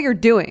like, I know what you're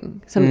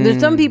doing. There's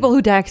some people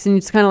who text and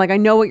it's kind of like, I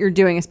know what you're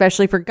doing,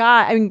 especially for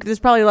guys. I mean, there's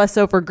probably less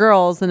so for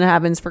girls than it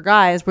happens for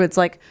guys, where it's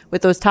like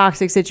with those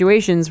toxic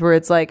situations where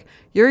it's like,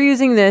 you're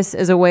using this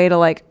as a way to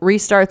like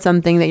restart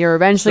something that you're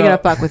eventually going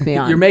to fuck with me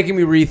on. You're making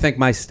me rethink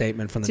my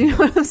statement from the Do you know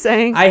what I'm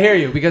saying? I hear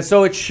you. Because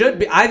so it should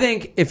be, I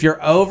think if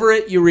you're over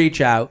it, you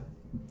reach out.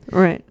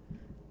 Right.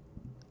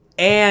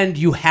 And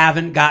you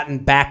haven't gotten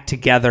back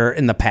together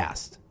in the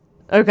past.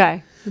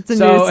 Okay. That's the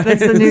So- that's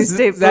the new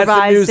statement. That's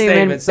the new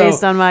statement. So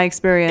based on my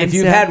experience. If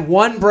you've yeah. had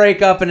one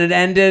breakup and it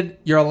ended,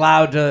 you're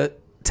allowed to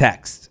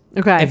text.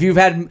 Okay.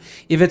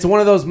 If it's one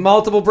of those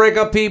multiple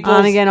breakup people,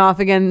 on again, off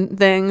again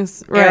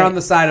things. Right. err on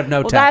the side of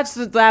no Well, text.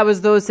 that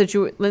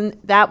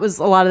was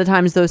a lot of the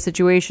times those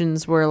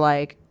situations where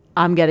like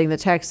I'm getting the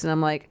text and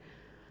I'm like,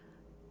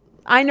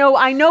 I know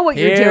what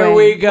you're doing. Here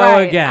we go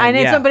Right. again, And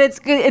yeah. but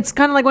it's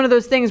kind of like one of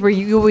those things where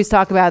you always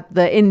talk about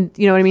you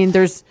know what I mean?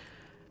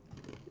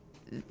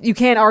 You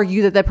can't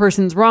argue that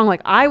person's wrong.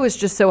 Like, I was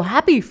just so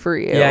happy for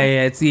you. Yeah,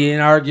 it's the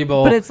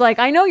inarguable. But it's like,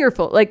 I know you're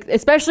full, like,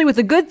 especially with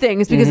the good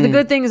things, because Mm-hmm. the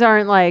good things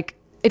aren't like,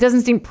 it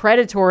doesn't seem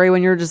predatory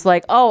when you're just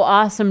like, oh,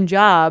 awesome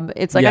job.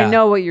 It's like, Yeah. I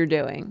know what you're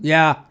doing.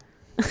 yeah.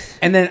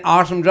 And then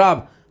awesome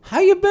job. How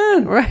you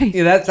been? Right.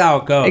 Yeah, that's how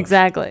it goes.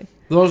 Exactly.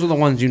 Those are the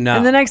ones you know.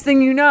 And the next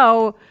thing you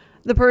know,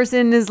 the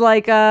person is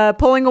like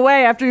pulling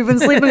away after you've been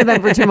sleeping with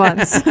them for 2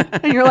 months,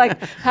 and you're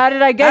like, "How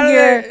did I get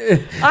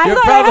here? I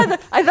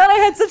thought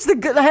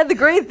I had the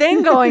great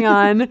thing going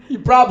on."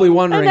 You're probably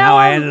wondering And now how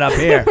I I'm- ended up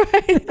here.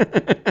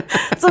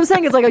 So I'm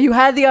saying it's like, oh, you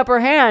had the upper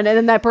hand, and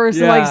then that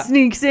person Yeah. like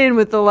sneaks in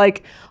with the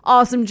like,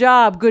 "Awesome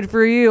job, good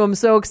for you. I'm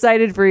so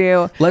excited for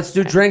you." Let's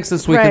do drinks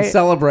this week and Right.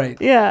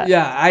 celebrate. Yeah.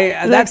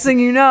 Yeah. The next thing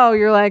you know,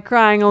 you're like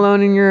crying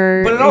alone in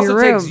your But it in also your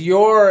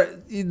room.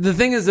 takes the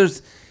thing is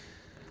there's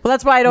Well,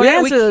 that's why I don't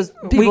answer those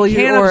people. We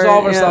can't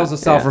absolve ourselves of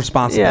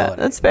self-responsibility. Yeah,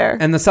 that's fair.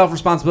 And the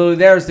self-responsibility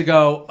there is to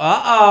go,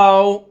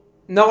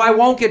 no, I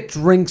won't get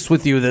drinks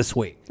with you this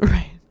week.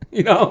 right.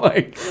 You know,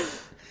 like,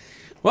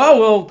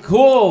 well,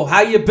 cool.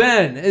 How you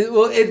been?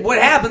 What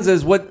happens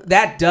is what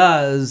that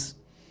does.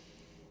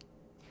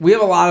 We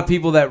have a lot of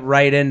people that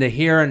write into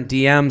here and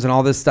DMs and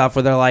all this stuff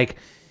where they're like,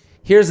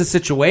 here's a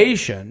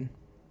situation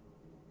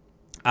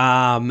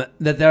that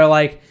they're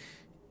like,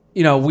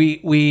 you know,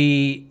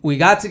 we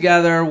got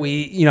together.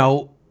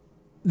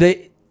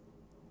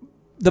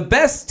 The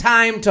best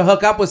time to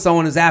hook up with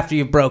someone is after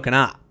you've broken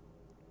up.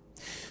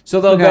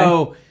 So they'll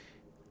go,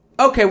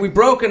 okay, we've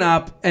broken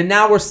up, and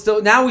now we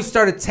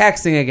started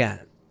texting again,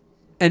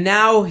 and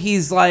now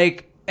he's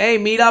like, hey,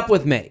 meet up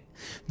with me.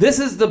 This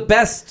is the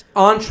best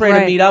entree to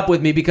Right. meet up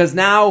with me because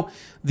now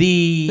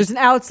There's an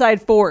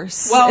outside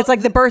force. Well, It's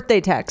like the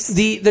birthday text.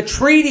 the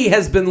treaty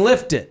has been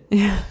lifted.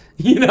 Yeah.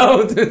 You know,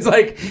 it's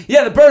like,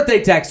 yeah, the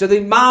birthday text or the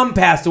mom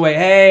passed away.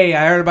 Hey,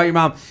 I heard about your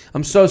mom.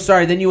 I'm so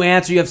sorry. Then you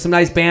answer, you have some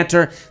nice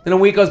banter. Then a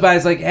week goes by,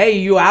 it's like, hey,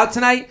 you out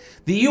tonight?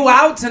 The you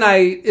out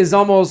tonight is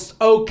almost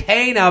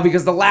okay now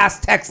because the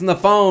last text on the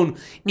phone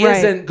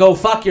isn't go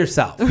fuck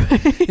yourself.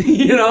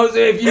 You know, so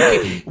if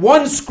you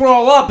one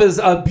scroll up is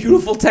a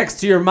beautiful text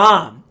to your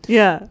mom.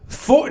 Yeah.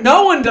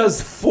 No one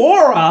does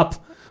 4 Up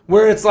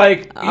where it's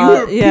like,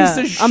 you're a piece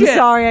of shit. I'm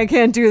sorry, I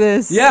can't do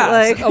this. Yeah.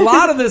 Like, A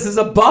lot of this is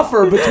a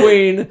buffer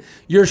between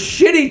your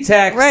shitty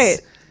text right.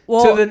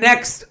 to the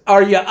next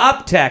are you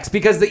up text,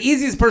 because the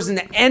easiest person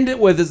to end it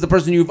with is the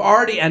person you've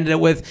already ended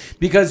it with,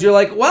 because you're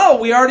like, well,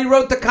 we already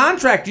wrote the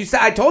contract. You said,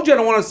 I told you I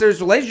don't want a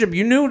serious relationship.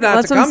 You knew not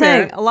that's to what I'm come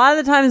saying. here. A lot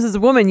of the times as a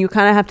woman, you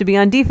kind of have to be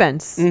on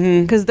defense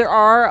because there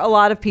are a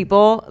lot of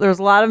people. There's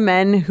a lot of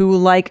men who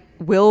like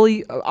will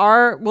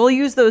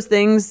use those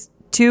things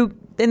to,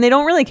 and they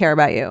don't really care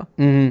about you.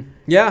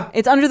 Yeah.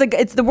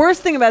 It's the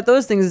worst thing about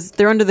those things is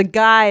they're under the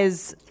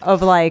guise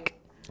of like,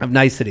 Of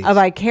niceties. of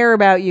I care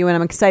about you and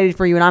I'm excited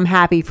for you and I'm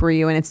happy for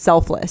you and it's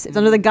selfless. It's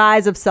under the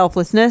guise of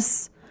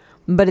selflessness,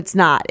 but it's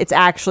not. It's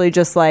actually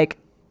just like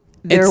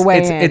their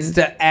way in. It's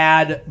to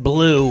add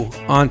blue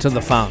onto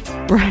the phone.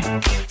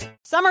 Right.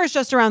 Summer is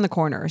just around the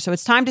corner, so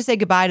it's time to say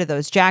goodbye to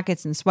those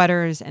jackets and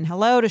sweaters and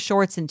hello to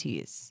shorts and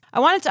tees. I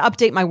wanted to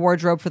update my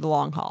wardrobe for the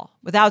long haul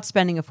without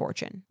spending a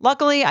fortune.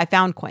 Luckily, I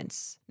found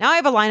Quince. Now I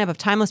have a lineup of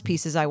timeless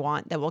pieces I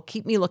want that will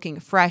keep me looking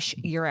fresh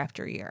year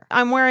after year.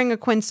 I'm wearing a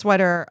Quince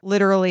sweater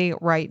literally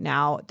right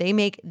now. They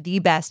make the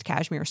best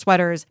cashmere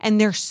sweaters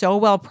and they're so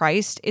well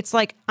priced. It's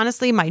like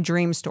honestly my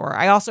dream store.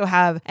 I also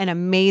have an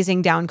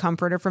amazing down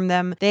comforter from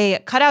them. They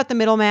cut out the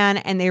middleman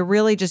and they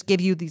really just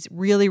give you these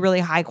really,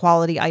 really high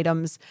quality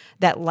items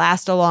that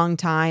last a long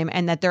time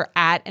and that they're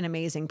at an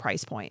amazing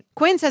price point.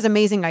 Quince has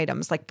amazing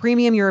items like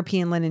premium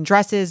European linen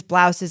dresses,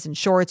 blouses, and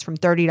shorts from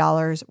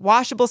 $30,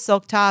 washable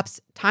silk tops,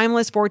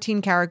 timeless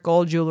 14-karat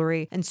gold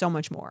jewelry, and so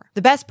much more.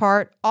 The best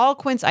part, all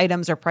Quince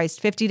items are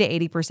priced 50 to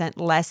 80%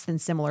 less than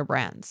similar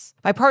brands.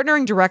 By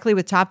partnering directly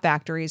with top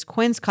factories,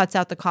 Quince cuts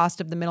out the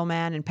cost of the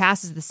middleman and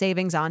passes the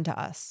savings on to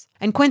us.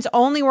 And Quince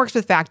only works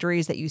with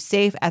factories that use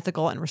safe,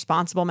 ethical, and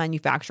responsible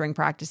manufacturing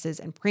practices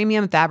and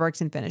premium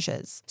fabrics and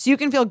finishes, so you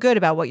can feel good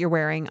about what you're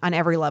wearing on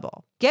every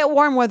level. Get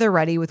warm weather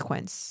ready with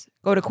Quince.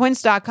 Go to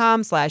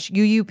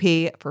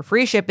quince.com/UUP for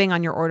free shipping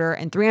on your order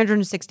and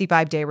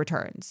 365-day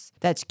returns.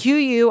 That's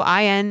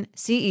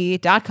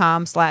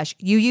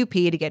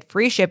QUINCE.com/UUP to get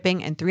free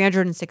shipping and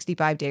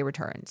 365-day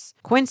returns.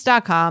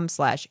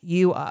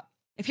 Quince.com/UUP.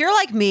 If you're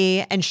like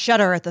me and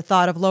shudder at the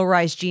thought of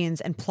low-rise jeans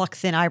and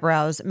pluck-thin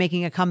eyebrows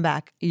making a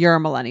comeback, you're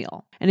a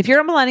millennial. And if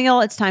you're a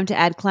millennial, it's time to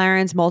add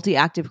Clarins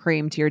Multi-Active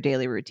Cream to your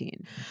daily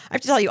routine. I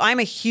have to tell you, I'm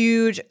a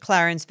huge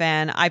Clarins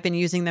fan. I've been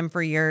using them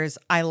for years.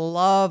 I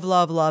love,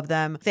 love, love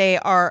them. They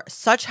are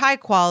such high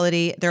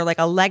quality. They're like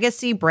a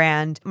legacy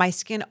brand. My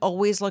skin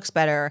always looks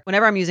better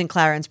whenever I'm using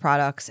Clarins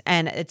products,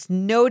 and it's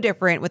no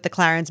different with the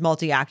Clarins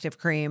Multi-Active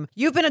Cream.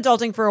 You've been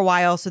adulting for a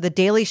while, so the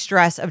daily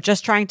stress of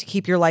just trying to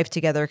keep your life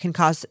together can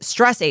cause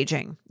stress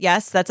aging.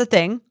 Yes, that's a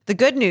thing. The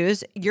good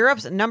news,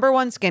 Europe's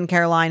 #1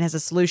 skincare line has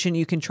a solution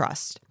you can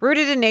trust.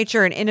 Rooted in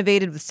nature and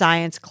innovated with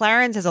science,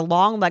 Clarins has a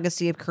long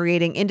legacy of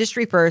creating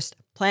industry-first,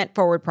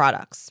 plant-forward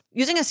products.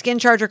 Using a skin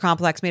charger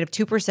complex made of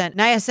 2%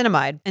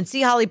 niacinamide and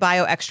sea holly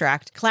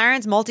bioextract,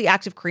 Clarins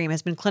Multi-Active Cream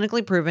has been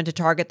clinically proven to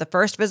target the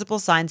first visible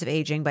signs of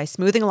aging by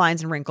smoothing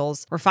lines and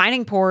wrinkles,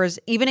 refining pores,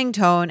 evening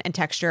tone and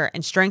texture,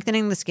 and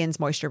strengthening the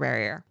skin's moisture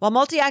barrier. While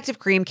Multi-Active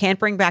Cream can't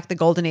bring back the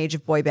golden age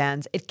of boy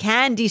bands, it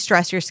can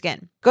de-stress your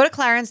skin. Go to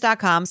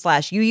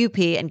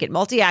clarins.com/UUP and get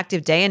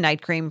Multi-Active Day and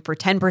Night Cream for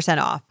 10%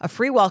 off, a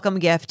free welcome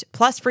gift,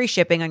 plus free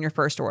shipping on your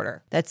first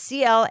order. That's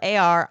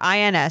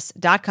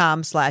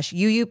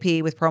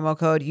CLARINS.com/UUP with promo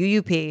code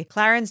UUP,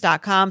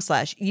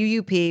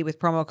 clarins.com/UUP with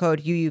promo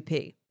code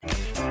UUP.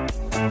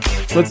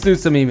 Let's do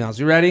some emails.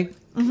 You ready?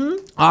 Mm-hmm.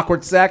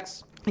 Awkward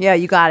sex? Yeah,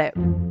 you got it.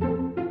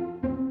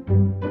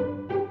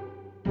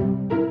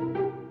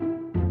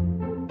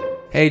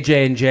 Hey,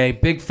 J&J,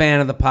 big fan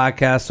of the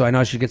podcast, so I know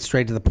I should get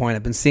straight to the point.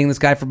 I've been seeing this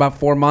guy for about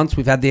 4 months.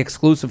 We've had the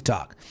exclusive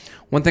talk.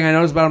 One thing I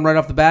noticed about him right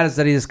off the bat is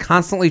that he is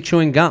constantly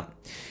chewing gum.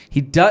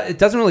 It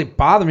doesn't really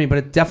bother me, but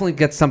it definitely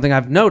gets something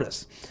I've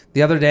noticed.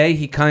 The other day,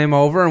 he came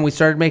over and we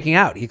started making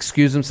out. He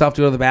excused himself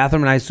to go to the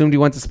bathroom, and I assumed he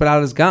went to spit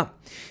out his gum.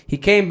 He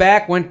came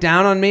back, went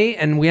down on me,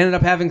 and we ended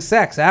up having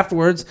sex.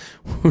 Afterwards,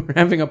 we were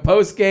having a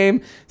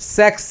post-game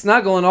sex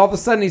snuggle, and all of a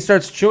sudden, he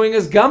starts chewing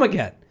his gum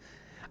again.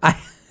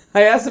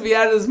 I asked if he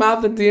had it in his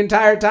mouth the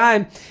entire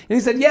time, and he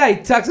said, yeah, he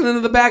tucks it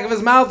into the back of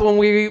his mouth when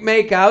we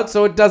make out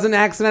so it doesn't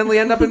accidentally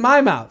end up in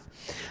my mouth.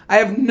 I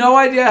have no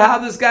idea how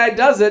this guy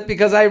does it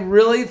because I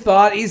really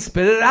thought he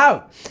spit it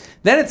out.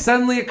 Then it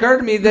suddenly occurred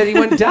to me that he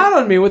went down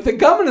on me with the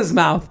gum in his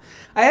mouth.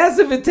 I asked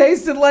if it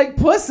tasted like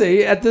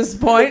pussy at this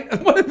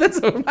point. What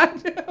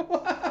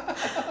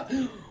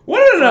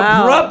an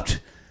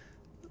abrupt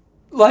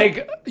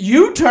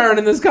U-turn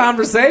in this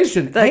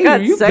conversation. That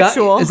got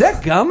sexual. Is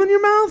that gum in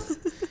your mouth?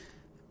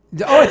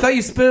 Oh, I thought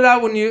you spit it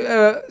out when you...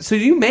 so do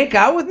you make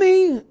out with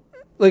me?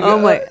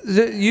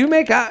 You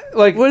make out...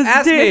 Like, what is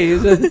ask me.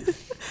 Is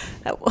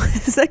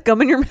that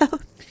gum in your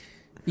mouth?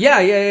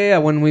 Yeah.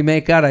 When we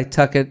make out, I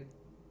tuck it,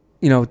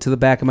 to the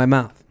back of my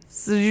mouth.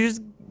 So you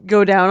just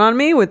go down on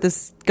me with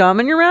this gum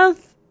in your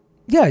mouth?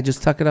 Yeah, I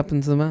just tuck it up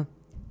into the mouth.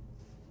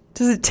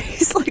 Does it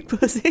taste like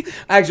pussy?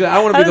 Actually,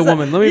 I want to be the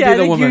woman. Let me be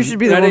the woman. You should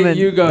be the woman.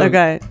 You go.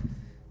 Okay.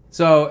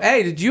 So,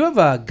 hey, did you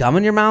have gum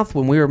in your mouth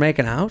when we were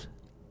making out?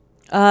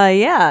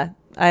 Yeah.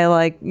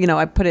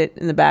 I put it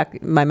in the back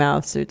of my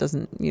mouth so it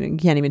doesn't, you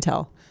can't even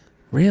tell.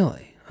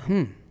 Really?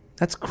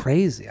 That's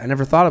crazy. I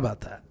never thought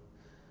about that.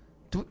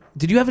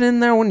 Did you have it in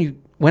there when you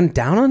went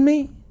down on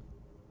me?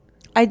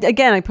 I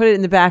put it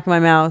in the back of my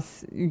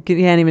mouth. You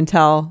can't even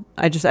tell.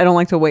 I don't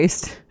like to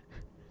waste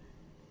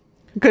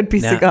a good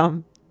piece of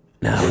gum.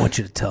 Now, I want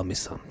you to tell me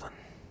something.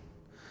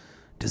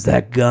 Does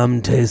that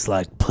gum taste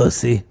like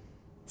pussy?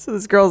 So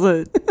this girl's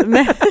a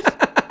man.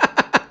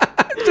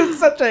 Just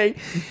such a...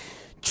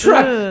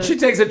 She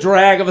takes a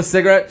drag of a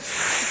cigarette.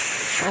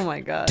 Oh, my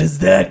God. Does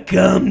that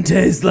gum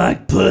taste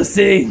like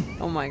pussy?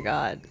 Oh, my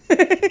God.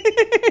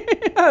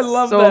 I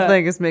love that. that. Whole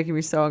thing is making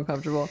me so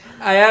uncomfortable.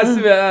 I asked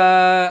him,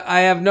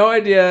 I have no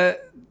idea.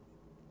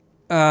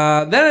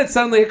 Then it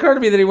suddenly occurred to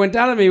me that he went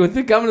down on me with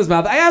the gum in his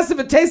mouth. I asked if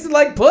it tasted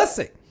like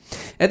pussy.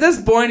 At this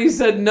point, he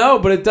said no,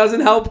 but it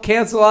doesn't help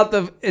cancel out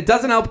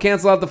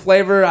the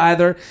flavor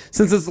either,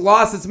 since it's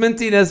lost its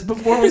mintiness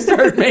before we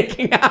started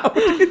making out.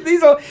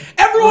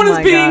 Everyone is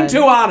being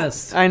too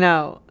honest. I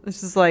know.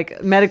 This is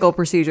like medical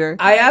procedure.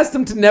 I asked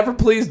him to never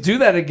please do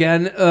that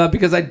again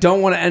because I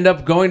don't want to end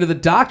up going to the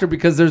doctor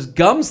because there's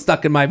gum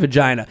stuck in my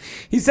vagina.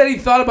 He said he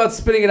thought about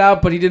spitting it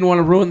out, but he didn't want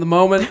to ruin the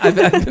moment. It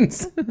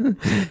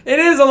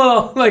is a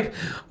little like,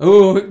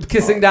 ooh,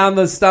 kissing down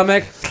the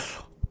stomach.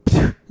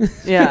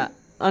 Yeah.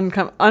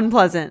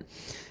 Unpleasant.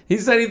 He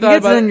said he thought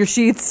about it in your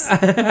sheets.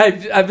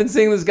 I've been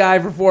seeing this guy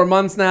for 4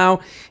 months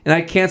now, and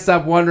I can't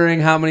stop wondering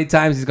how many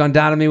times he's gone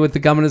down on me with the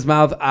gum in his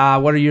mouth.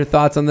 What are your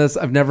thoughts on this?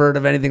 I've never heard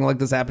of anything like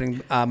this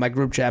happening my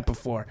group chat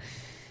before.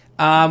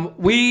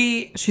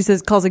 She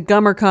says calls it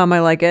gum or cum. I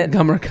like it.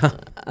 Gum or cum.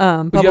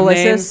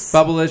 Bubblicious.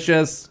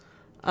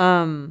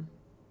 Bubblicious.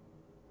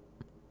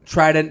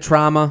 Trident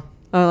Trauma.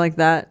 I like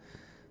that.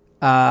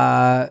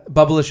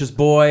 Bubblicious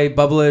boy,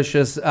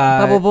 Bubblicious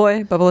Bubble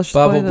boy, Bubblicious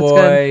Bubble boy.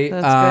 boy,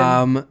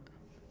 That's good.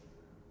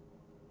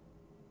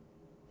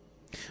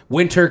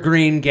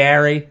 Wintergreen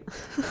Gary.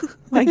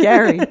 My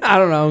Gary. I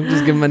don't know,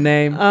 just give him a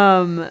name.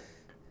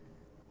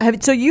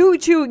 So you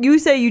chew? You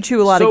say you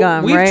chew a lot of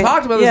gum, we've right?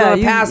 talked about this on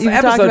a past you've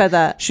episode. Talked about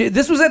that.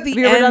 This was at the Have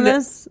you end. ever done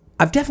this?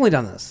 I've definitely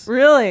done this.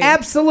 Really?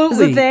 Absolutely.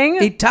 Is it a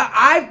thing?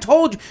 I've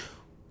told you.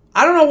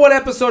 I don't know what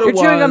episode it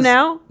was. You're chewing them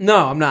now?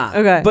 No, I'm not.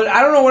 Okay. But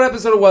I don't know what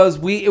episode it was.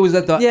 It was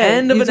at the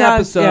end of an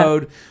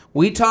episode. Yeah.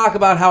 We talk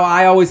about how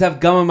I always have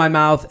gum in my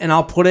mouth, and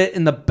I'll put it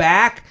in the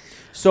back,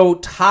 so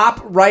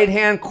top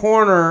right-hand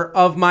corner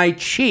of my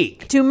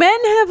cheek. Do men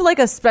have like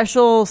a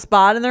special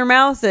spot in their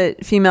mouth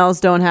that females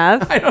don't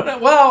have? I don't know.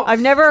 Well,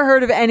 I've never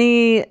heard of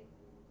any...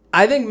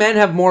 I think men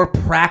have more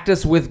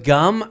practice with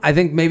gum. I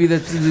think maybe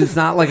it's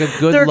not like a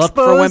good They're look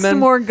for women. They're exposed to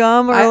more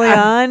gum early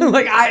on.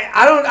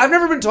 I've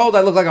never been told I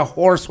look like a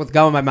horse with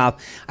gum in my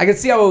mouth. I can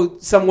see how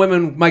some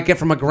women might get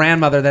from a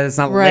grandmother that it's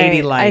not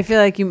ladylike. I feel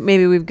like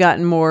maybe we've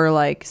gotten more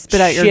like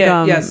spit out your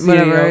gum. Yes,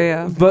 whatever.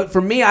 Yeah. But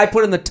for me, I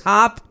put in the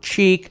top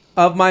cheek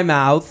of my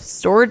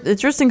mouth.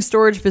 Interesting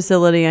storage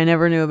facility I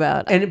never knew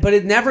about. But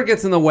it never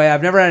gets in the way.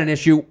 I've never had an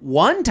issue.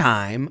 One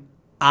time,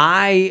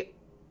 I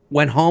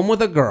went home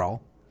with a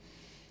girl.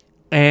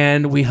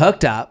 And we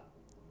hooked up,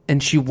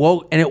 and she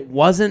woke, and it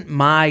wasn't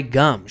my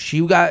gum.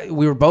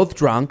 We were both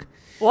drunk.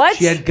 What?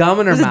 She had gum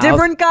in her mouth. Was it a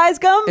different guy's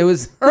gum? It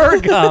was her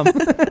gum.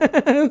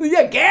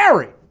 Yeah,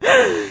 Gary.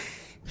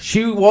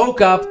 She woke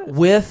up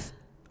with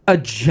a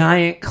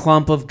giant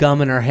clump of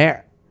gum in her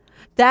hair.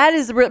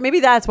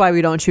 Maybe that's why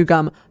we don't chew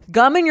gum.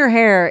 Gum in your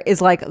hair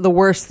is like the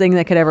worst thing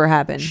that could ever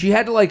happen. She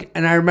had to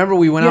and I remember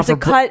we went you off have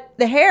to cut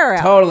the hair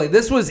out. Totally.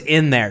 This was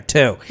in there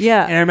too.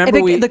 Yeah. And I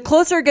remember the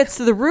closer it gets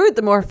to the root,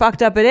 the more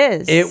fucked up it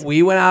is.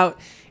 We went out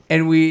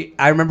and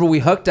I remember we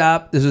hooked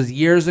up. This was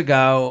years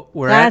ago.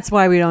 That's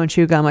why we don't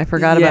chew gum. I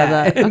forgot about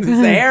that. And it's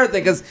the hair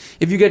thing, because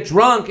if you get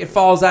drunk, it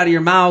falls out of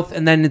your mouth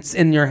and then it's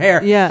in your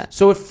hair. Yeah.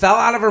 So it fell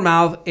out of her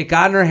mouth. It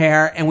got in her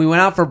hair, and we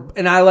went out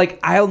and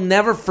I'll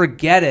never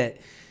forget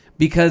it,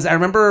 because I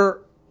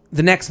remember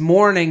the next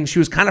morning she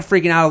was kind of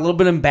freaking out, a little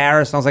bit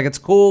embarrassed. And I was like, it's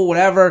cool,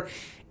 whatever.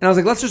 And I was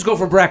like, let's just go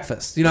for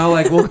breakfast.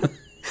 We'll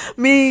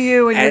Me,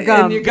 you, and your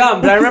gum. And your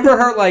gum. But I remember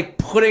her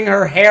putting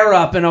her hair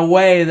up in a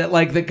way that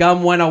the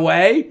gum went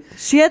away.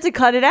 She had to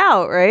cut it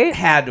out, right?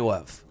 Had to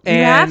have. You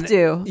have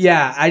to.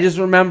 Yeah, I just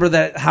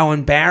remember how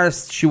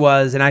embarrassed she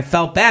was, and I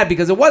felt bad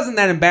because it wasn't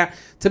that embarrassing.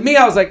 To me,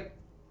 I was like,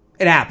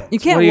 it happened. You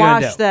can't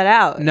wash that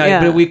out.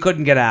 No, but we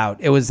couldn't get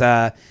out. It was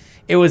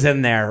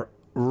in there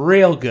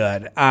real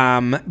good.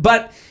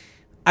 But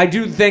I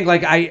do think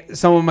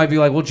someone might be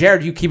like, well,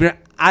 Jared, you keep it.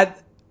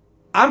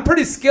 I'm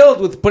pretty skilled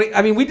with putting.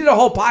 I mean, we did a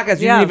whole podcast.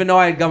 You didn't even know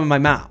I had gum in my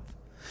mouth.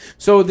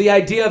 So the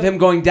idea of him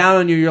going down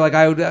on you, you're like,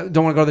 I don't want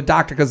to go to the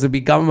doctor because there'd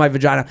be gum in my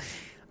vagina.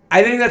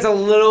 I think that's a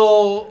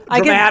little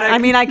dramatic.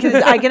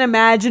 I can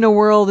imagine a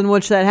world in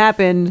which that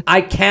happened.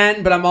 I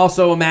can, but I'm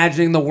also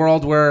imagining the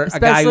world where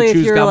especially a guy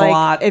who chews gum a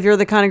lot. If you're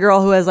the kind of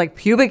girl who has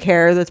pubic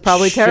hair, that's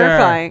probably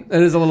terrifying.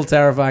 It is a little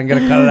terrifying.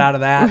 Gonna cut it out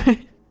of that.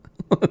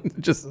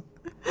 Just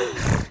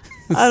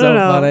I don't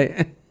know.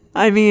 Funny.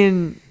 I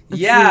mean,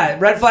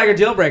 red flag or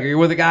deal breaker. You're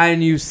with a guy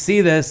and you see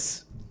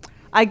this.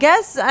 I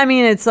guess. I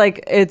mean, it's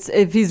like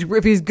if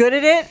he's good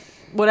at it,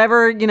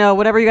 whatever you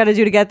got to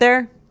do to get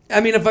there.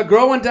 I mean, if a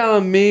girl went down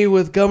on me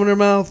with gum in her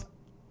mouth,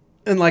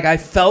 and like I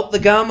felt the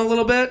gum a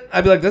little bit,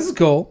 I'd be like, "This is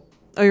cool."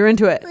 Oh, you're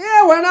into it?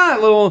 Yeah, why not?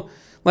 A little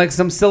like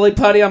some silly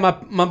putty on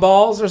my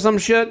balls or some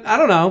shit. I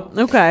don't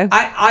know. Okay.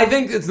 I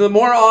think it's the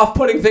more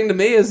off-putting thing to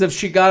me is if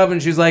she got up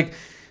and she's like,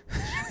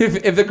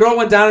 if the girl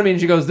went down on me and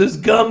she goes, "This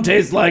gum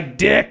tastes like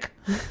dick."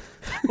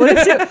 What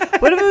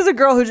if it was a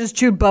girl who just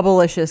chewed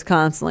Bubblicious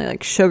constantly,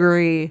 like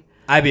sugary?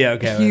 I'd be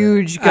okay.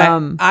 Huge with it.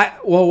 gum.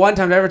 Well, one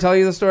time, did I ever tell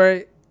you the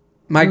story?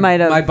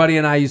 My buddy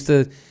and I used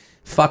to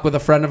fuck with a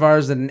friend of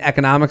ours in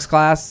economics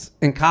class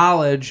in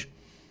college.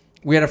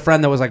 We had a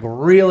friend that was like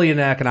really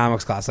into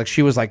economics class. Like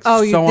she was like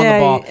on the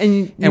ball.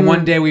 And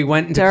one day we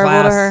went into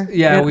class.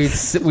 Yeah,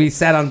 we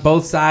sat on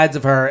both sides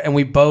of her, and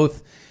we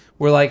both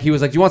were like, he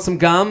was like, "Do you want some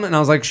gum?" And I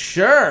was like,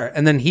 "Sure."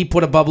 And then he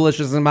put a Bubblicious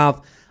in his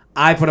mouth.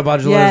 I put a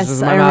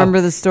Bubblicious in my mouth. I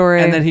remember the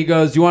story. And then he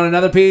goes, "Do you want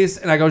another piece?"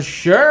 And I go,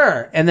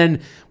 "Sure." And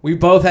then we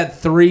both had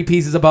 3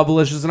 pieces of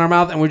Bubblicious in our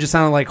mouth, and we just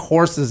sounded like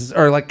horses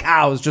or like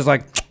cows, just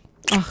like.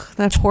 Ugh,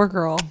 that poor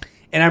girl.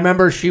 And I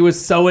remember she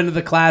was so into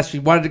the class. She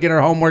wanted to get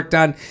her homework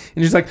done.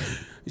 And she's like,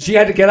 she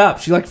had to get up.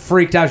 She like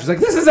freaked out. She's like,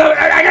 "This is,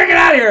 I gotta get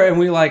out of here." And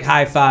we like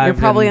high-fived. You're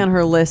probably on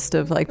her list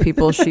of like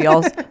people she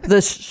also, the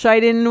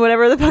Scheiden,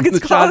 whatever the fuck it's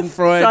called.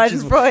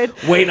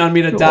 Schadenfreude. Waiting on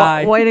me to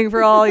die. Waiting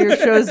for all your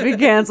shows to be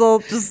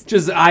canceled.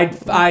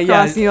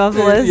 Crossing you off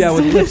the list. Yeah,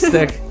 with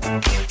lipstick.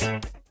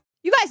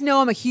 You guys know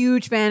I'm a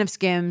huge fan of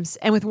Skims,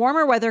 and with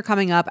warmer weather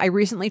coming up, I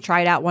recently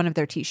tried out one of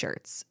their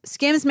t-shirts.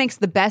 Skims makes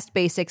the best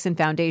basics and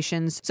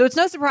foundations, so it's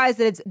no surprise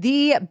that it's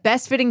the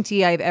best fitting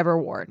tee I've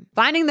ever worn.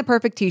 Finding the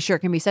perfect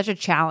t-shirt can be such a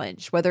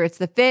challenge, whether it's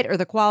the fit or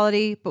the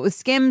quality, but with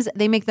Skims,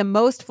 they make the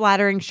most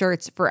flattering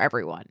shirts for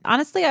everyone.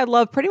 Honestly, I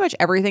love pretty much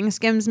everything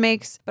Skims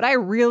makes, but I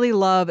really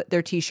love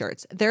their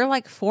t-shirts. They're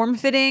like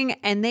form-fitting,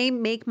 and they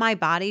make my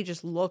body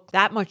just look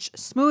that much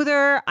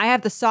smoother. I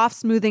have the soft,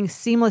 smoothing,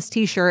 seamless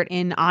t-shirt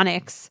in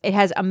Onyx. It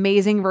has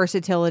amazing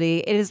versatility.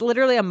 It is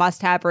literally a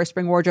must-have for a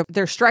spring wardrobe.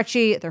 They're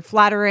stretchy, they're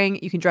flattering,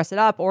 you can dress it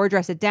up or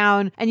dress it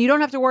down, and you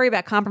don't have to worry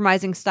about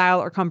compromising style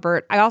or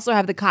comfort. I also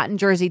have the cotton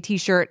jersey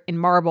t-shirt in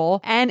marble,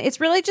 and it's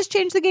really just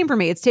changed the game for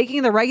me. It's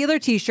taking the regular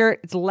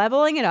t-shirt, it's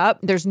leveling it up,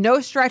 there's no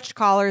stretched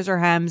collars or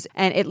hems,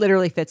 and it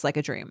literally fits like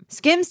a dream.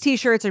 Skims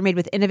t-shirts are made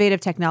with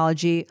innovative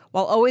technology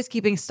while always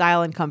keeping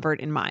style and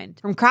comfort in mind.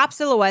 From crop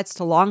silhouettes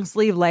to long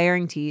sleeve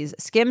layering tees,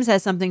 Skims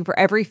has something for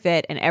every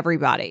fit and every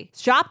body.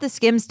 Shop the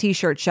Skims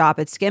t-shirt shop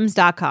at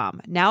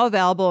skims.com, now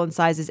available in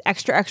sizes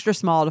extra, extra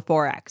small to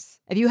 4X.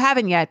 If you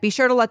haven't yet, be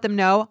sure to let them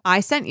know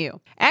I sent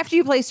you. After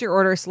you place your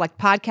order, select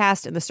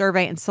podcast in the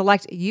survey and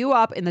select You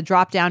Up in the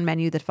drop-down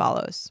menu that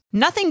follows.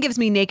 Nothing gives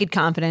me naked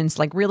confidence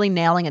like really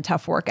nailing a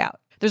tough workout.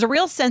 There's a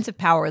real sense of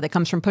power that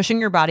comes from pushing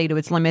your body to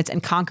its limits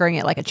and conquering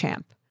it like a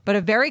champ. But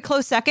a very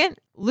close second,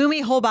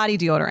 Lumi Whole Body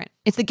Deodorant.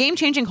 It's the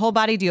game-changing whole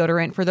body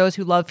deodorant for those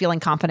who love feeling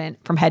confident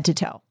from head to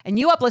toe. And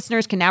You Up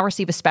listeners can now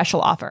receive a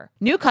special offer.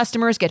 New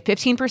customers get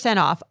 15%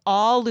 off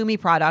all Lumi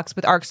products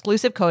with our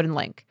exclusive code and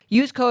link.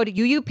 Use code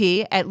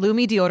UUP at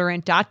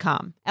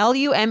LumiDeodorant.com.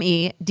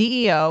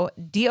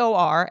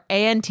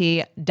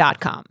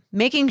 LumiDeodorant.com.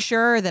 Making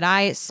sure that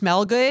I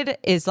smell good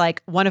is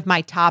like one of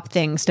my top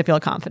things to feel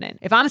confident.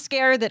 If I'm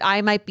scared that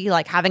I might be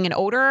like having an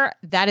odor,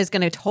 that is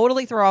going to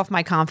totally throw off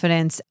my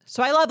confidence.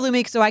 So I love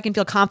Lumi so I can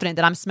feel confident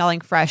that I'm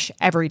smelling fresh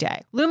every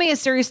day. Lumi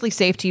is seriously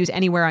safe to use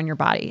anywhere on your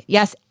body.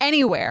 Yes,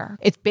 anywhere.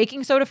 It's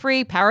baking soda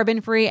free,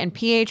 paraben free, and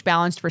pH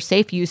balanced for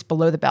safe use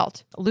below the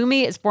belt.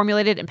 Lumi is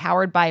formulated and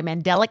powered by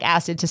mandelic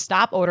acid to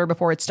stop odor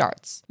before it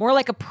starts. More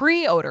like a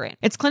pre-odorant.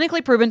 It's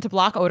clinically proven to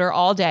block odor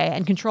all day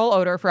and control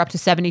odor for up to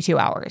 72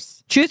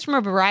 hours. Choose from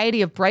a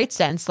variety of bright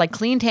scents like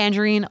clean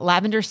tangerine,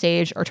 lavender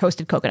sage, or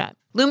toasted coconut.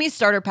 Lumi's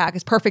starter pack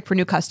is perfect for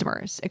new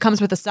customers. It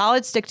comes with a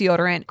solid stick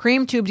deodorant,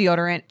 cream tube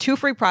deodorant, 2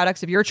 free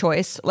products of your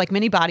choice, like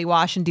mini body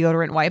wash and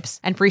deodorant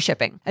wipes, and free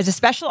shipping. As a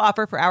special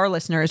offer for our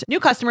listeners, new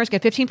customers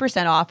get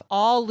 15% off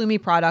all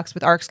Lumi products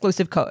with our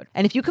exclusive code.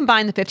 And if you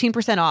combine the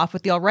 15% off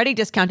with the already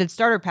discounted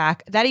starter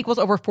pack, that equals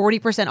over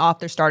 40% off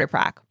their starter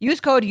pack. Use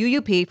code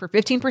UUP for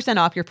 15%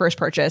 off your first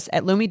purchase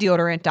at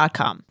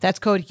LumiDeodorant.com. That's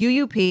code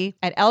UUP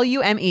at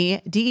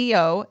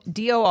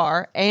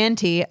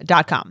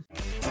LumiDeodorant.com.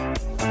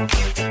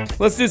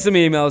 Let's do some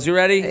emails. You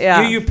ready?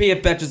 Yeah. UUP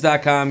at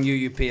Betches.com.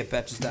 UUP at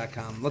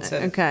Betches.com. Let's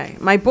hit it. Okay.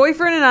 My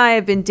boyfriend and I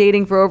have been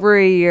dating for over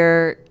a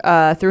year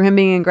through him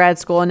being in grad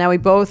school, and now we're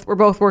both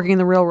working in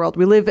the real world.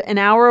 We live an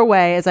hour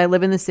away as I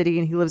live in the city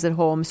and he lives at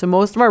home, so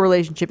most of our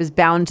relationship is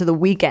bound to the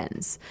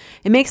weekends.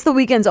 It makes the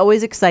weekends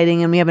always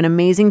exciting and we have an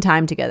amazing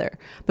time together.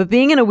 But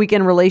being in a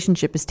weekend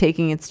relationship is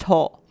taking its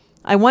toll.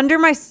 I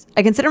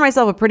consider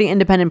myself a pretty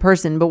independent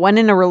person, but when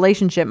in a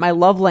relationship, my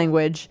love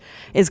language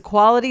is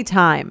quality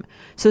time.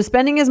 So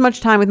spending as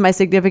much time with my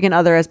significant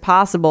other as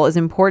possible is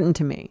important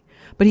to me.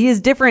 But he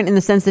is different in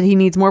the sense that he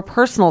needs more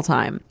personal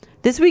time.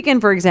 This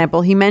weekend, for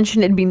example, he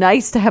mentioned it'd be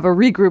nice to have a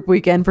regroup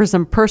weekend for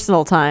some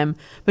personal time,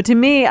 but to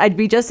me, I'd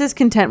be just as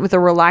content with a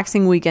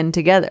relaxing weekend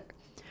together.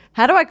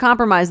 How do I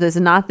compromise this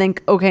and not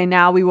think, okay,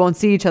 now we won't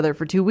see each other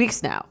for 2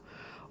 weeks now?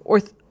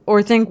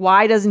 or think,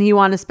 why doesn't he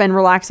want to spend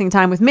relaxing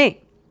time with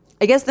me?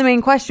 I guess the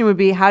main question would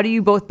be, how do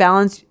you both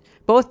balance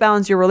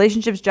your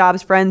relationships,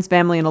 jobs, friends,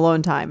 family, and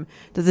alone time?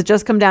 Does it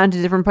just come down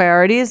to different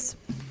priorities?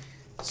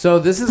 So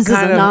this is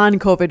a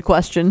non-COVID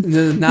question.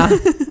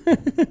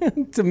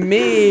 To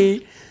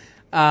me,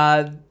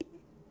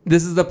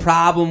 this is the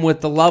problem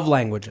with the love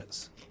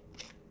languages.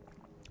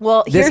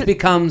 Well, this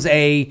becomes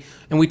and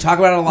we talk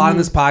about it a lot in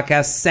this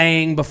podcast,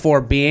 saying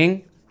before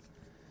being.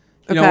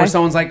 You know, where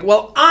someone's like,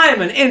 well,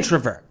 I'm an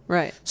introvert.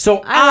 Right.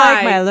 So I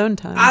like my alone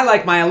time. I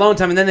like my alone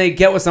time. And then they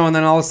get with someone,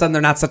 then all of a sudden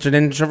they're not such an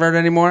introvert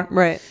anymore.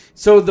 Right.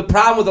 So the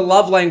problem with the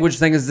love language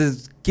thing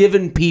is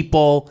giving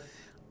people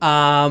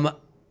an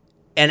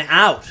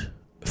out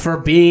for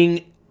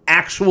being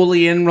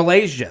actually in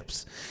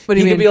relationships. What do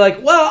you mean? He could be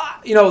like, well,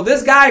 you know,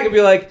 this guy could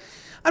be like,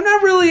 I'm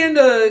not really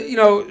into, you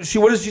know,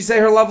 what did she say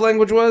her love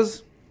language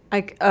was?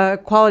 Like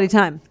quality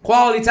time.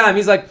 Quality time.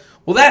 He's like,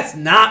 well, that's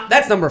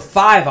number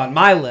 5 on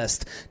my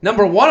list.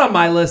 Number 1 on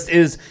my list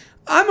is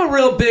I'm a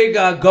real big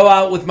go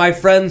out with my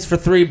friends for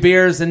 3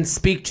 beers and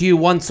speak to you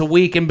once a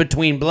week in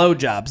between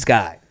blowjobs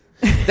guy.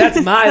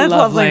 That's my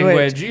love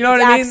language. You know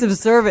what I mean? Acts of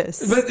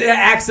service. But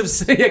acts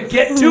of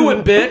get to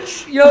it,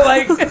 bitch. You know,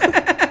 like.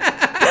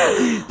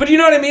 But you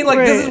know what I mean? Like,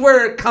 This is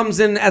where it comes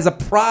in as a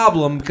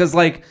problem because,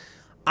 like,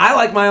 I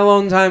like my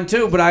alone time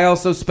too, but I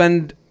also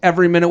spend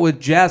every minute with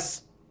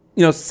Jess,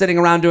 you know, sitting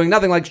around doing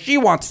nothing like she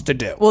wants to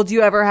do. Well, do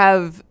you ever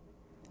have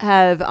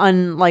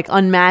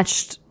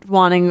unmatched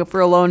wanting for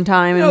alone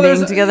time and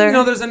being together? You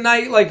know, there's a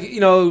night, like, you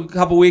know, a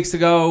couple weeks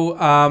ago,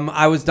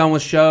 I was done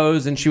with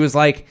shows and she was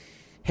like,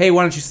 hey,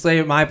 why don't you stay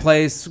at my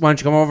place? Why don't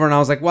you come over? And I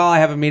was like, well, I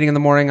have a meeting in the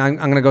morning. I'm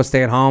going to go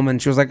stay at home.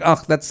 And she was like,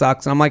 oh, that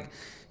sucks. And I'm like,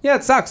 yeah,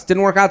 it sucks.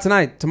 Didn't work out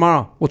tonight.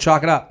 Tomorrow, we'll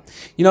chalk it up.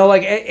 You know,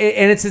 like,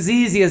 and it's as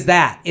easy as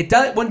that. It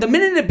does. When the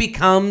minute it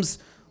becomes,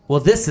 well,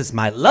 this is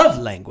my love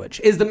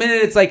language, is the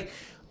minute it's like,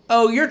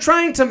 oh, you're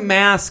trying to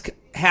mask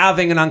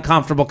having an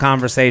uncomfortable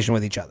conversation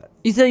with each other.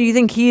 So you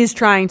think he is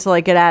trying to,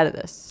 like, get out of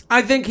this?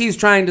 I think he's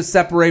trying to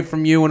separate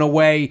from you in a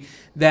way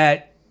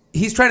that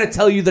he's trying to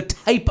tell you the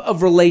type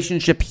of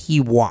relationship he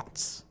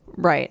wants.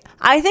 Right.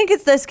 I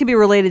think this could be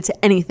related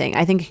to anything.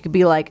 I think it could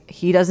be like,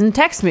 he doesn't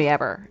text me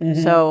ever.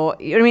 Mm-hmm. So,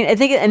 you know what I mean? I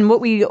think, and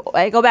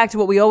I go back to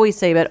what we always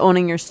say about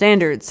owning your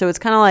standards. So it's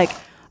kind of like,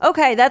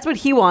 okay, that's what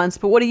he wants,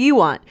 but what do you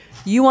want?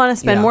 You want to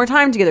spend more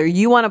time together.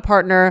 You want a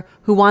partner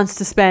who wants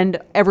to spend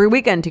every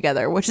weekend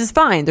together, which is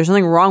fine. There's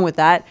nothing wrong with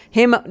that.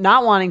 Him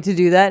not wanting to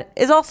do that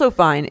is also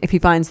fine if he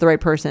finds the right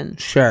person.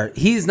 Sure.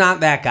 He's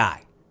not that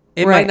guy.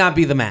 It might not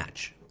be the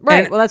match.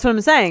 Right. Well, that's what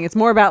I'm saying. It's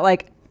more about,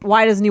 like,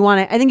 why doesn't he want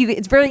to? I think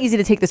it's very easy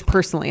to take this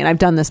personally, and I've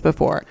done this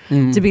before,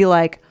 to be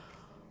like,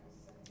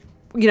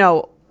 you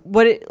know,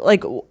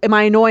 am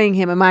I annoying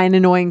him? Am I an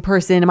annoying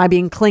person? Am I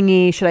being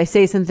clingy? Should I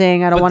say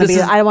something? I don't want to be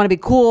cool. I want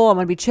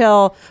to be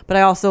chill, but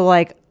I also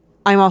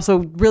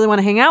really want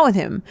to hang out with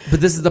him.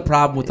 But this is the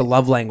problem with the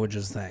love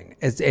languages thing.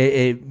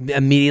 It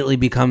immediately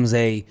becomes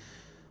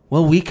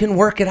well, we can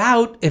work it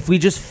out if we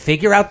just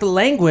figure out the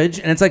language.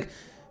 And it's like,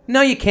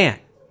 no, you can't.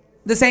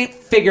 This ain't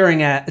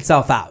figuring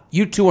itself out.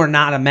 You two are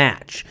not a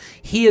match.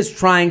 He is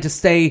trying to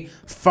stay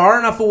far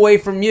enough away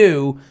from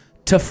you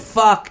to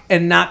fuck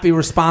and not be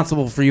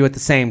responsible for you at the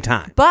same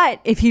time. But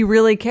if he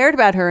really cared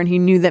about her and he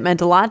knew that meant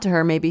a lot to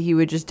her, maybe he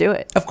would just do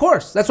it. Of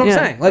course. That's what I'm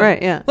saying. Like,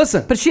 right, yeah.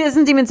 Listen. But she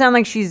doesn't even sound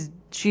like she's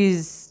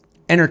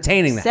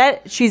entertaining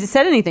that. She's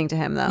said anything to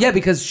him, though. Yeah,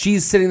 because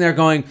she's sitting there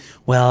going,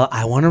 well,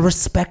 I want to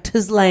respect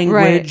his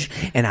language,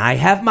 and I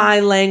have my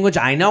language.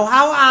 I know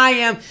how I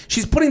am.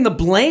 She's putting the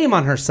blame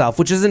on herself,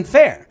 which isn't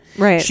fair.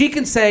 Right. She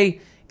can say,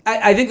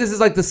 I think this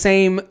is like the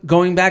same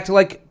going back to,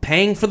 like,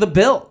 paying for the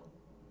bill.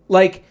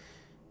 Like,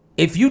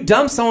 if you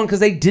dump someone because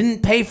they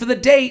didn't pay for the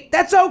date,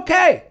 that's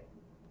okay.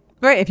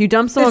 Right. If you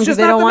dump someone because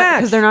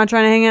they're not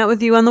trying to hang out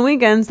with you on the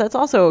weekends, that's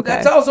also okay.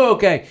 That's also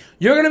okay.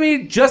 You're going to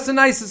be just the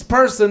nicest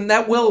person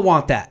that will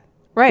want that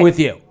with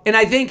you. And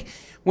I think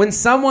when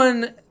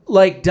someone,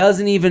 like,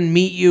 doesn't even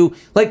meet you,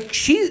 like,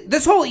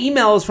 this whole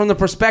email is from the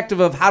perspective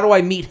of, how do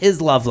I meet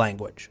his love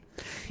language?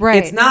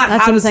 Right. It's not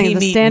that's how what does I'm saying, he the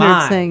meet standards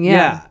mine. Thing,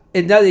 yeah.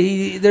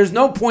 There's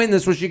no point in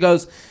this where she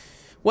goes,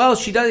 well,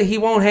 he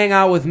won't hang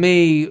out with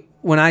me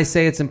when I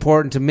say it's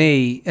important to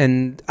me,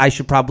 and I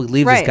should probably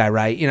leave this guy,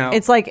 right? You know,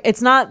 it's like,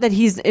 it's not that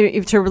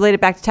to relate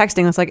it back to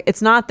texting, it's like,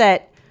 it's not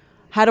that,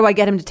 how do I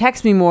get him to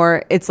text me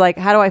more? It's like,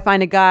 how do I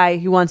find a guy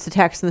who wants to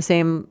text in the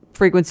same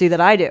frequency that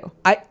I do?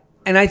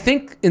 I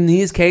think in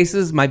these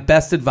cases, my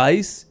best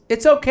advice,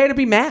 it's okay to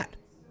be mad.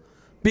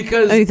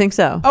 Because, oh, you think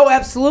so? Oh,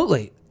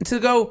 absolutely. To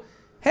go,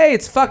 hey,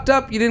 it's fucked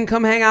up. You didn't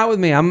come hang out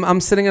with me.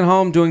 I'm sitting at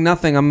home doing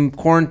nothing. I'm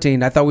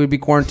quarantined. I thought we'd be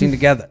quarantined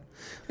together.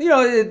 You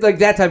know, like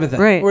that type of thing.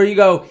 Right. Where you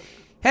go,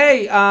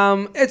 hey,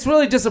 it's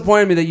really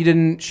disappointed me that you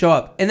didn't show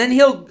up. And then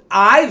he'll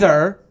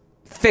either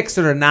fix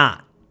it or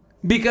not.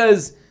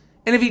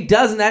 And if he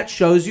doesn't, that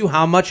shows you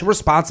how much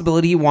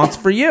responsibility he wants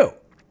for you.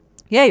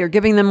 Yeah, you're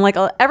giving them, like,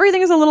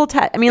 everything is a little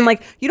test. I mean,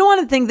 like, you don't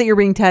want to think that you're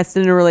being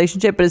tested in a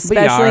relationship, but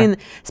especially in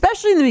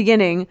the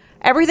beginning,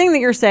 everything that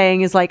you're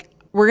saying is like,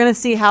 we're going to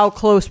see how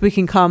close we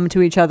can come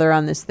to each other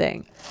on this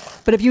thing.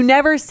 But if you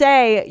never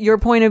say your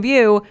point of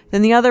view,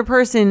 then the other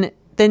person,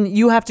 then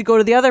you have to go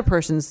to the other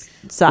person's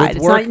side.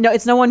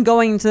 It's no one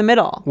going to the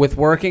middle. With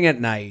working at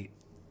night,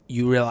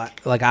 you realize,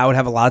 like, I would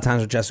have a lot of times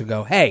where Jess would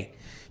go, hey,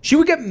 she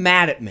would get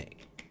mad at me.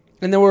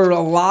 And there were a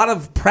lot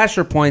of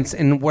pressure points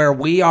in where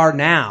we are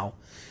now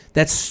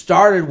that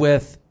started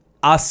with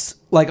us,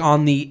 like,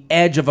 on the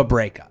edge of a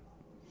breakup.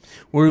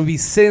 Where we'd be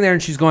sitting there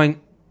and she's going,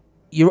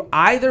 you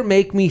either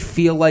make me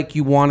feel like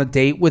you want to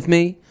date with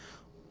me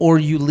or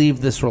you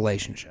leave this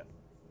relationship.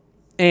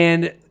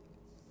 And,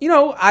 you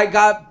know, I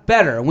got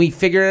better and we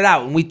figured it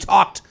out and we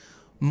talked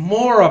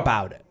more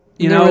about it.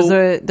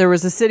 There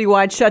was a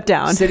citywide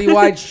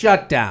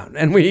shutdown.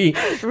 And we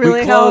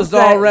closed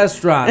all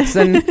restaurants.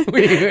 And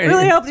we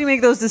really helped you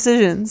make those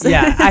decisions.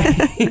 Yeah,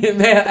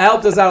 it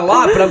helped us out a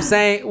lot. But I'm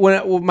saying,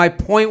 my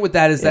point with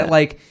that is that,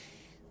 like,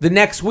 the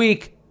next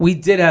week we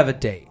did have a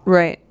date.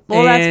 Right.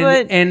 Well,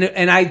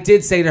 and I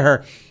did say to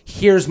her,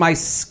 here's my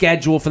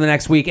schedule for the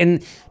next week.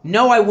 And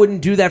no, I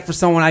wouldn't do that for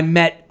someone I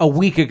met a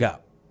week ago.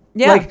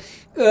 Yeah. Like,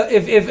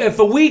 if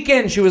a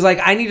weekend she was like,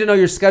 I need to know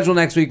your schedule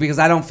next week because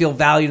I don't feel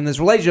valued in this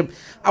relationship,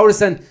 I would have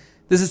said,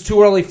 this is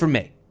too early for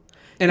me.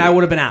 And I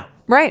would have been out.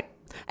 Right.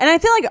 And I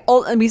feel like,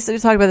 we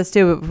talked about this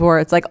too before,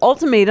 it's like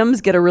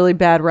ultimatums get a really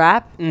bad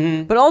rap.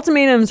 Mm-hmm. But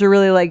ultimatums are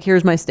really like,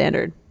 here's my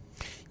standard.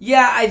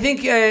 Yeah, I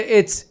think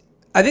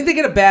they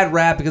get a bad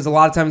rap because a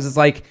lot of times it's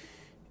like,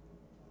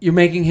 you're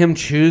making him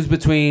choose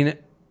between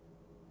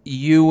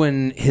you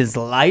and his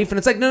life. And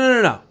it's like,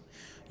 no.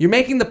 You're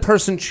making the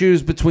person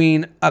choose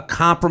between a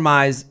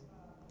compromise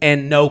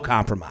and no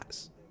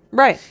compromise.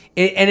 Right.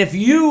 And if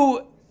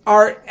you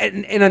are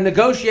in a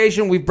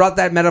negotiation, we've brought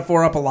that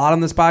metaphor up a lot on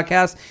this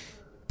podcast,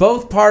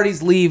 both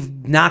parties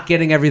leave not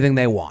getting everything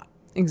they want.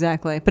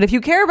 Exactly. But if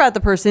you care about the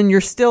person, you're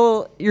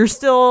still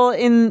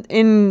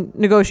in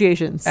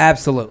negotiations.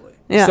 Absolutely.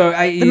 Yeah. So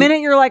the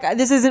minute you're like,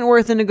 this isn't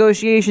worth a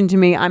negotiation to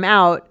me, I'm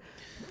out.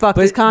 Fuck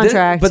this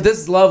contract. But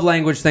this love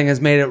language thing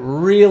has made it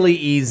really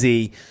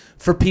easy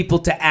for people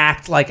to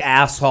act like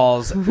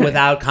assholes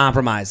without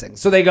compromising.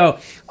 So they go,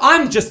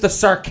 I'm just the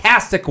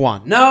sarcastic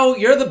one. No,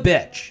 you're the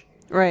bitch.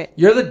 Right.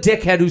 You're the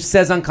dickhead who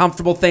says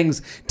uncomfortable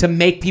things to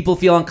make people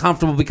feel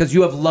uncomfortable because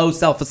you have low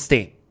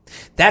self-esteem.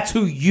 That's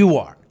who you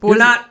are. You're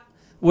not...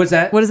 What's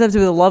that? What does that have to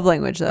do with the love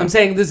language, though? I'm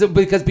saying this is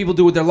because people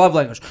do with their love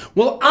language.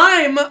 Well,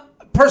 I'm a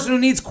person who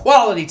needs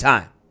quality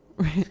time.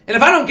 And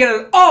if I don't get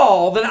it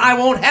all, then I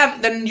won't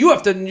have... Then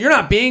you're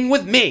not being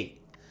with me.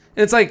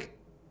 And it's like,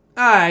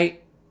 all right...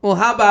 Well,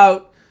 how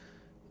about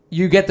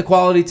you get the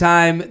quality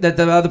time that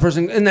the other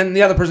person, and then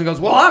the other person goes,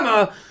 well,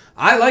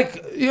 I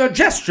like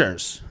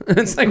gestures. And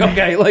it's like,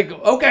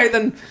 okay,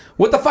 then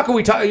what the fuck are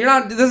we talking?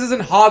 This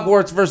isn't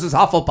Hogwarts versus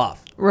Hufflepuff.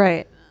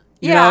 Right.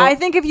 You know? I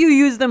think if you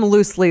use them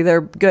loosely, they're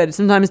good.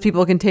 Sometimes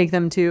people can take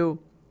them to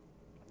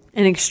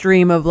an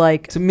extreme of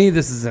like. To me,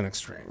 this is an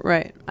extreme.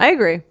 Right. I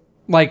agree.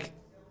 Like,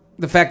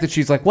 the fact that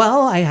she's like,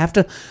 well, I have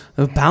to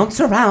bounce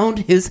around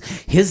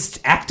his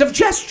act of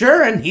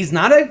gesture, and he's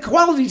not a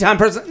quality time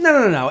person.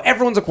 No.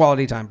 Everyone's a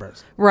quality time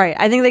person. Right.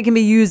 I think they can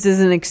be used as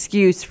an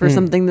excuse for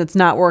something that's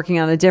not working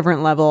on a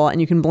different level, and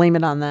you can blame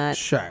it on that.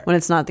 Sure. When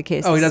it's not the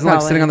case. Oh, he doesn't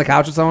like sitting on the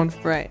couch with someone?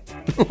 Right.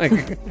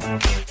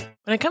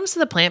 When it comes to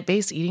the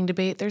plant-based eating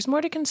debate, there's more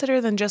to consider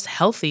than just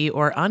healthy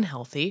or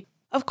unhealthy.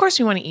 Of course,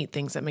 we want to eat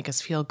things that make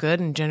us feel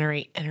good and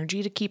generate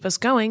energy to keep us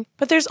going,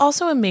 but there's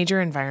also a major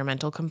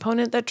environmental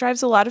component that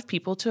drives a lot of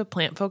people to a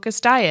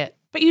plant-focused diet.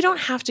 But you don't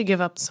have to give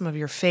up some of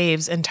your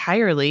faves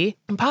entirely.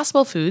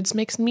 Impossible Foods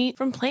makes meat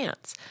from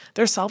plants.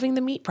 They're solving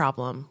the meat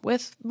problem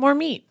with more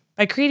meat.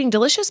 By creating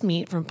delicious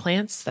meat from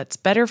plants that's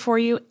better for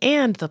you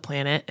and the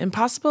planet,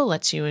 Impossible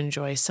lets you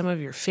enjoy some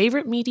of your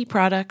favorite meaty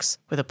products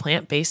with a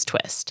plant-based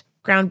twist.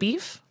 Ground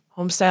beef,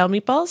 home-style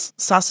meatballs,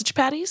 sausage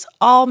patties,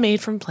 all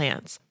made from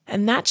plants.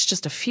 And that's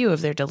just a few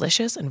of their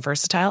delicious and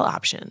versatile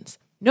options.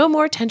 No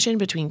more tension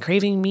between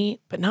craving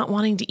meat but not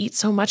wanting to eat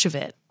so much of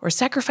it, or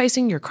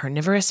sacrificing your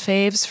carnivorous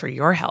faves for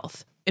your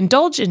health.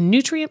 Indulge in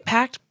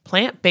nutrient-packed,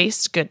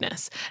 plant-based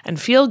goodness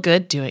and feel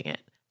good doing it.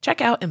 Check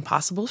out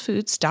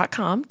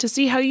ImpossibleFoods.com to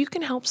see how you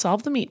can help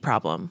solve the meat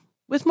problem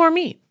with more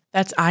meat.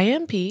 That's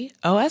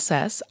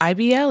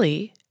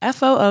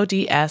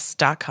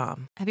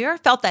IMPOSSIBLEFOODS.com. Have you ever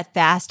felt that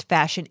fast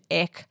fashion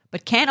ick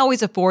but can't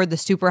always afford the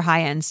super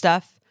high-end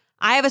stuff?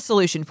 I have a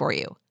solution for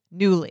you.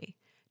 Nuuly.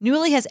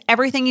 Nuuly has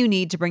everything you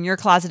need to bring your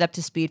closet up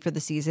to speed for the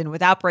season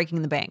without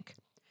breaking the bank.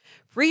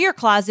 Free your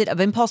closet of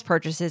impulse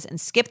purchases and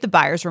skip the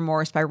buyer's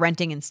remorse by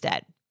renting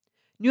instead.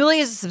 Nuuly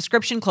is a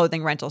subscription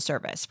clothing rental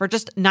service. For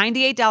just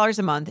 $98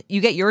 a month,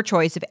 you get your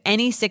choice of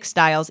any 6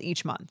 styles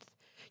each month.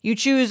 You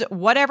choose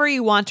whatever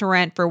you want to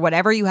rent for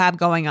whatever you have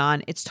going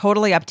on. It's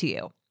totally up to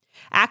you.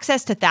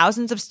 Access to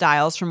thousands of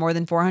styles from more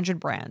than 400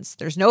 brands.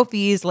 There's no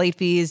fees, late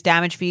fees,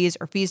 damage fees,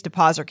 or fees to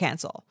pause or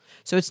cancel.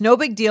 So it's no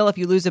big deal if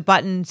you lose a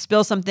button,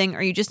 spill something,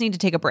 or you just need to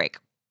take a break.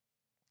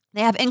 They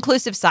have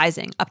inclusive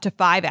sizing up to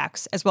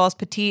 5X, as well as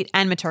petite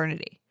and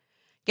maternity.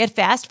 Get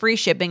fast, free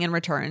shipping and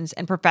returns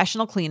and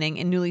professional cleaning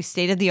in Nuuly's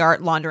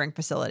state-of-the-art laundering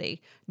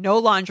facility. No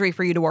laundry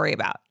for you to worry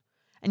about.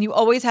 And you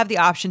always have the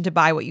option to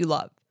buy what you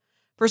love,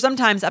 for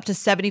sometimes up to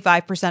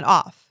 75%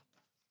 off.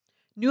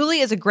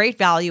 Nuuly is a great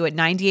value at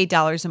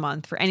 $98 a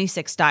month for any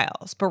 6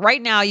 styles. But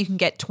right now, you can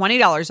get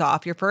 $20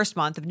 off your first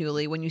month of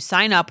Nuuly when you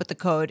sign up with the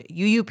code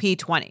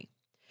UUP20.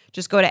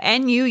 Just go to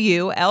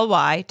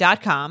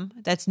NUULY.com,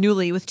 that's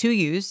Nuuly with 2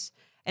 U's,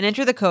 and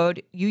enter the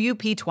code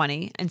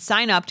UUP20 and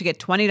sign up to get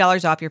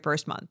 $20 off your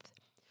first month.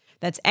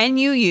 That's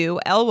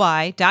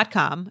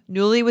NUULY.com,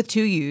 Nuuly with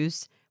 2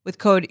 U's, with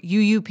code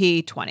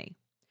UUP20.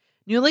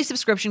 Nuuly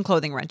subscription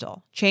clothing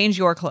rental. Change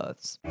your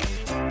clothes.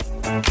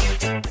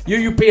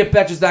 UUP at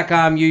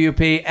Betches.com,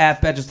 UUP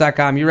at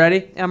Betches.com. You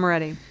ready? I'm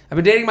ready. I've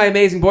been dating my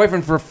amazing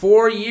boyfriend for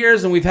 4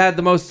 years, and we've had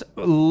the most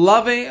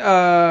loving,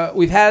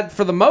 we've had,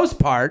 for the most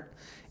part,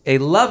 a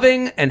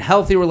loving and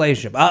healthy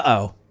relationship.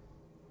 Uh-oh.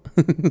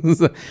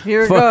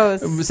 Here it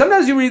goes.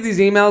 Sometimes you read these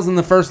emails, and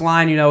the first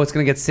line, you know it's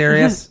going to get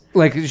serious.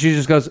 Like, she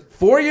just goes,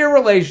 4-year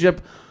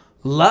relationship,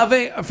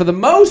 loving, for the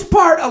most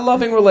part, a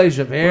loving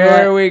relationship.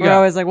 Here we go. We're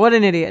always like, what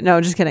an idiot.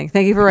 No, just kidding.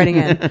 Thank you for writing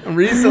in.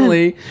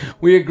 Recently,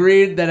 we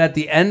agreed that at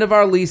the end of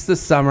our lease this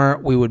summer,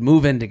 we would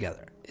move in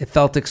together. It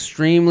felt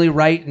extremely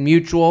right and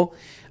mutual.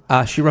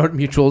 She wrote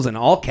mutuals in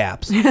all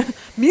caps.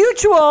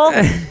 Mutual.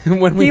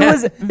 When He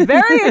was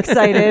very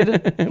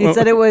excited. He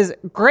said it was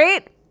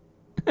great.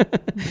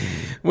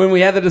 When we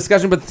had the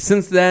discussion, but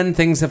since then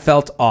things have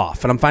felt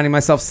off, and I'm finding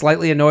myself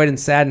slightly annoyed and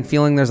sad and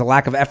feeling there's a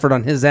lack of effort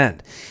on his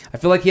end. I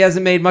feel like he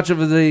hasn't made much of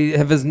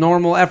his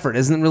normal effort,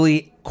 isn't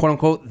really quote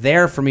unquote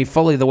there for me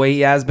fully the way he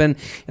has been,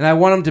 and I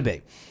want him to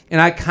be.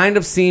 And I kind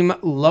of seem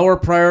lower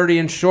priority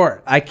and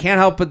short. I can't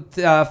help but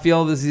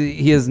feel this,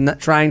 he is not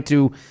trying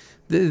to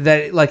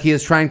he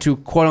is trying to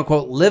quote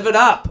unquote live it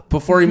up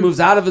before he moves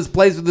out of his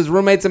place with his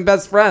roommates and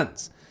best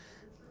friends.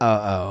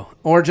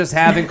 Or just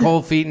having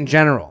cold feet in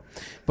general.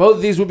 Both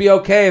of these would be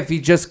okay if he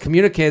just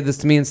communicated this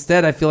to me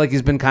instead. I feel like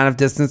he's been kind of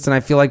distanced, and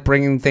I feel like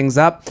bringing things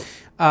up.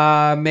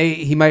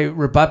 He might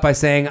rebut by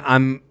saying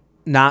I'm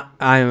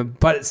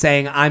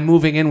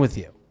moving in with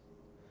you.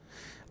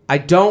 I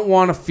don't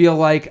want to feel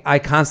like I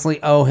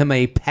constantly owe him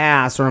a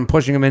pass or I'm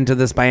pushing him into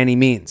this by any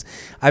means.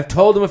 I've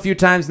told him a few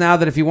times now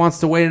that if he wants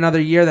to wait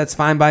another year, that's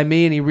fine by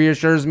me, and he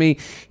reassures me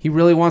he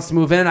really wants to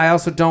move in. I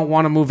also don't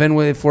want to move in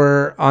if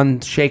we're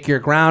on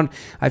shakier ground.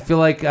 I feel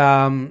like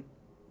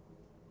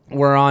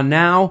we're on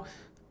now.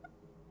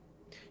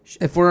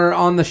 If we're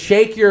on the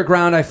shakier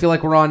ground, I feel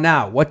like we're on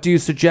now. What do you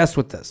suggest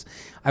with this?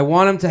 I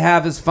want him to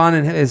have his fun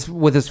and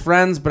with his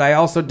friends, but I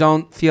also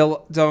don't.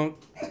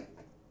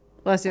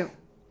 Bless you.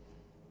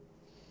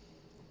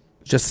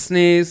 Just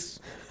sneeze.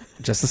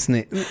 Just a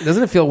sneeze.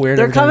 Doesn't it feel weird?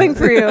 They're coming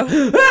for you. No,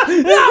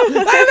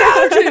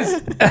 I have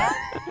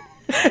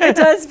allergies. It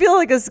does feel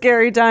like a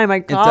scary time. I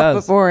coughed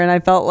before, and I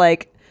felt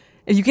like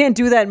you can't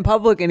do that in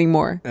public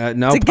anymore.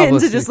 No, to get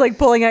into just like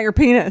pulling out your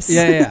penis.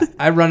 Yeah.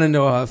 I run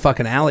into a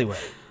fucking alleyway.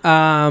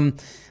 I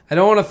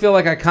don't want to feel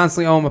like I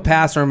constantly owe him a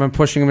pass or I'm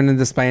pushing him into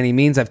this by any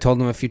means. I've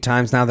told him a few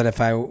times now that if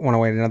I want to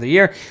wait another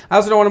year. I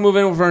also don't want to move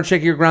in if we're on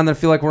shakier ground that I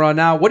feel like we're on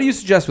now. What do you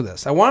suggest with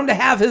this? I want him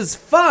to have his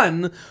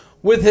fun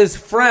with his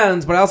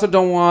friends, but I also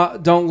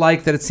don't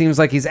like that it seems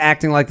like he's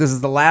acting like this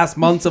is the last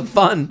months of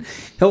fun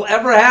he'll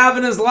ever have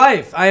in his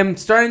life. I am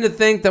starting to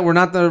think that we're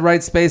not the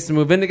right space to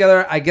move in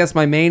together. I guess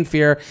my main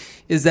fear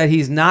is that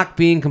he's not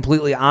being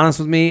completely honest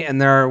with me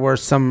and there were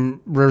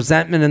some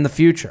resentment in the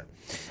future.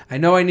 I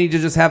know I need to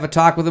just have a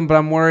talk with him, but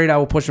I'm worried I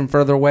will push him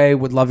further away.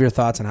 Would love your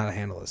thoughts on how to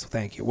handle this.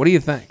 Thank you. What do you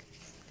think?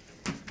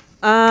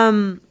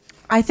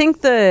 I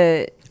think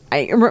I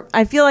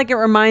feel like it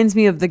reminds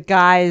me of the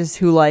guys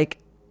who like,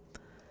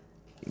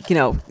 you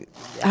know,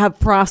 have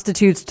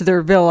prostitutes to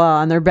their villa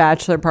on their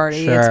bachelor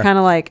party. Sure. It's kind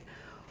of like,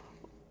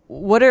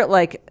 what are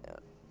like,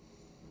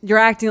 you're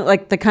acting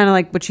like the kind of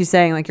like what she's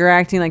saying, like you're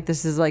acting like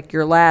this is like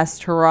your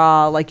last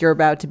hurrah, like you're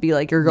about to be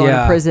like you're going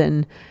to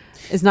prison.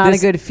 Is not a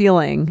good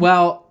feeling.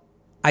 Well,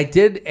 we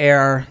did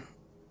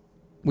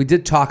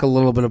talk a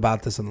little bit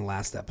about this in the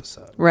last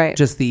episode. Right.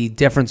 Just the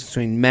difference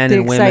between men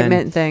and women. The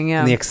excitement thing,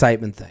 yeah. And the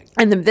excitement thing.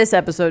 And then this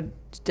episode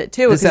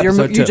too, because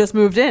you just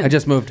moved in. I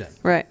just moved in.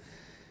 Right.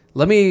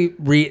 Let me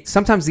read.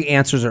 Sometimes the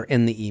answers are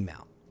in the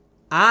email.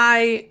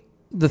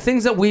 The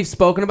things that we've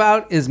spoken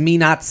about is me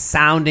not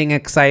sounding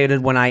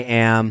excited when I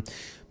am,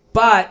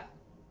 but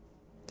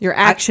your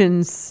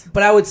actions.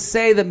 But I would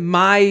say that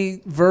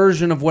my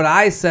version of what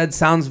I said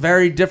sounds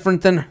very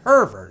different than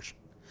her version.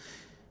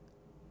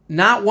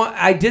 Not one.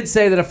 I did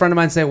say that a friend of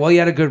mine said, "Well, you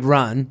had a good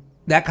run."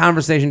 That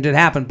conversation did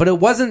happen, but it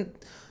wasn't.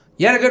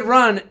 You had a good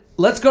run.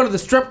 Let's go to the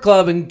strip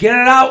club and get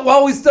it out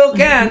while we still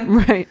can.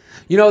 Right.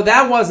 You know,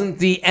 that wasn't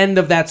the end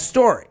of that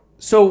story.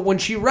 So when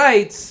she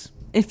writes...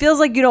 It feels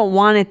like you don't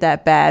want it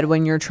that bad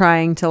when you're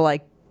trying to,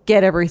 like,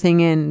 get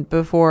everything in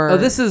before... Oh,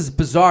 this is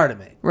bizarre to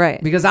me.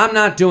 Right. Because I'm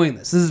not doing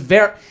this. This is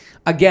very...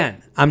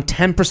 Again, I'm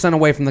 10%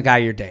 away from the guy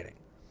you're dating.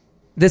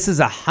 This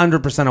is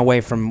 100% away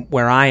from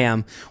where I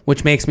am,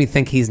 which makes me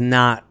think he's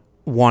not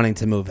wanting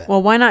to move in.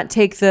 Well, why not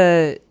take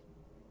the...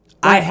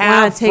 I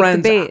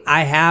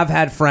have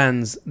had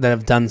friends that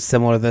have done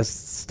similar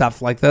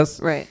stuff like this.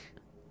 Right.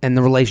 And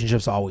the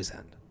relationships always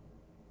end.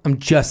 I'm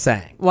just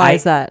saying. Why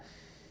is that?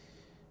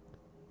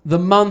 the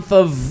month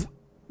of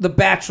the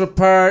bachelor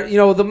part. You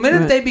know, the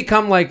minute they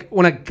become like,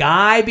 when a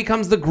guy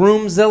becomes the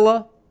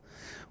groomzilla,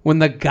 when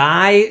the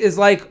guy is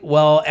like,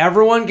 well,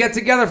 everyone get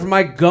together for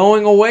my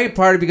going away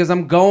party because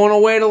I'm going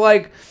away to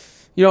like,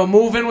 you know,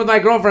 move in with my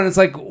girlfriend. It's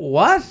like,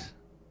 what?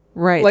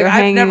 Right. Like, they're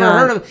I've hanging never on.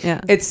 heard of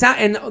Yeah.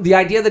 and the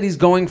idea that he's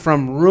going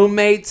from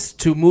roommates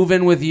to move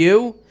in with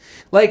you.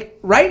 Like,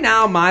 right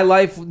now, my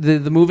life, the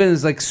move in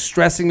is like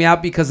stressing me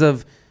out because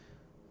of,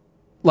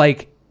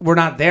 like, we're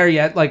not there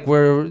yet. Like,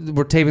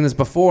 we're taping this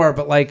before,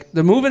 but like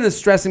the move in is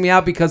stressing me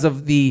out because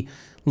of the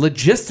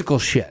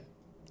logistical shit.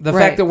 The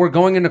fact that we're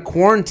going into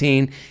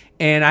quarantine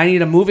and I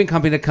need a moving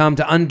company to come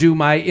to undo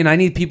my, and I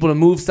need people to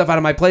move stuff out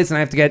of my place, and I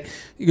have to get,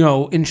 you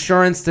know,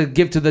 insurance to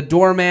give to the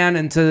doorman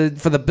and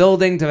for the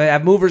building to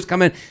have movers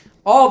come in.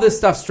 All this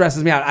stuff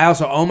stresses me out. I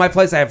also own my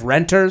place. I have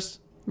renters.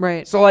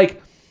 Right. So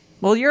like,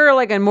 well, you're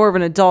like more of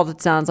an adult,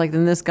 it sounds like,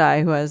 than this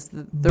guy who has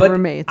the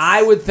roommates.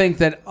 I would think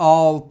that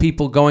all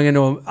people going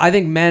into I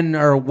think men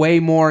are way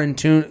more in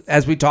tune,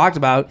 as we talked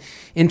about,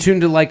 in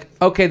tune to like,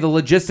 okay, the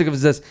logistic of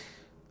this.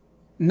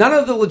 None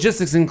of the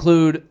logistics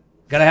include,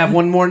 gotta have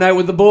one more night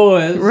with the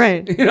boys.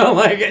 Right. You know,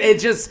 like, it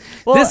just,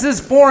 this is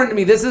foreign to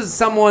me. This is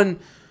someone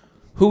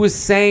who is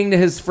saying to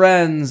his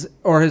friends,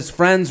 or his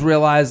friends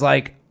realize,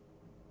 like,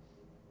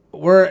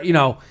 you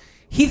know,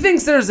 he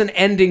thinks there's an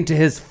ending to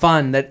his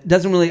fun that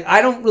doesn't really,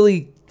 I don't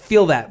really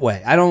feel that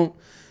way. I don't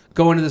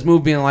go into this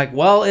movie being like,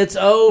 well, it's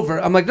over.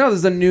 I'm like, no, this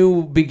is a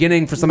new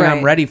beginning for something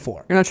I'm ready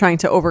for. You're not trying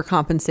to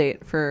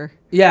overcompensate for...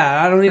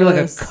 Yeah, I don't need like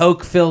this. a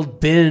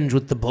coke-filled binge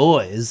with the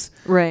boys.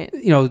 Right.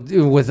 You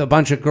know, with a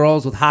bunch of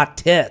girls with hot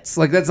tits.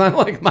 Like, that's not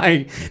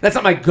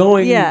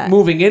my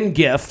moving in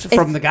gift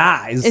from the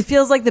guys. It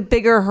feels like the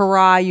bigger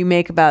hurrah you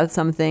make about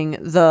something,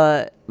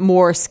 the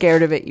more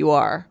scared of it you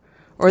are.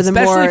 Or the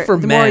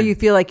more you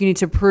feel like you need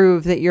to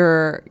prove that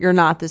you're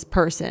not this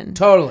person.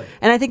 Totally.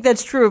 And I think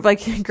that's true of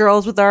like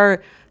girls with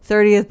our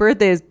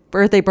 30th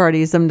birthday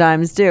parties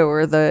sometimes do,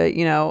 or the,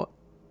 you know,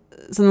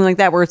 something like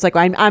that, where it's like,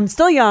 I'm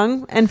still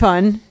young and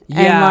fun. Yeah.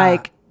 And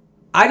like,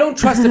 I don't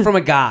trust it from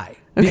a guy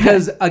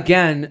because,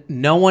 again,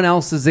 no one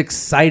else is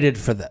excited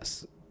for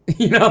this.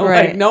 You know,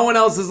 like, no one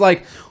else is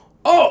like,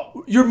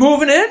 oh, you're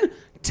moving in?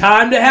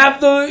 Time to have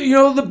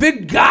the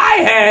big guy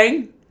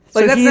hang.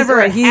 Like, so that's never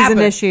happened. He's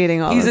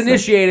initiating all He's this.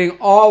 initiating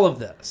all of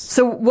this.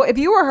 So if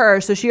you were her,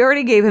 so she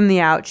already gave him the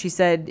out. She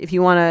said, if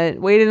you want to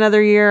wait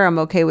another year, I'm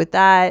okay with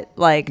that.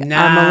 Like,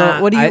 nah,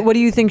 what do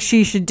you think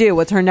she should do?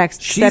 What's her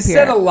next step here? She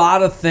said a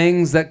lot of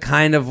things that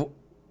kind of,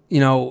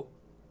 you know,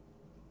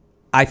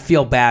 I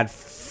feel bad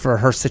for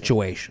her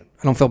situation.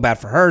 I don't feel bad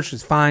for her.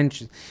 She's fine.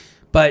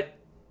 But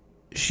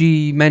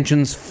she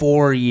mentions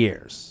 4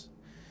 years.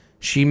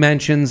 She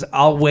mentions,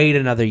 I'll wait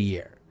another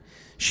year.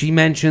 She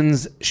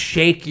mentions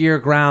shakier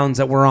grounds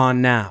that we're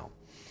on now.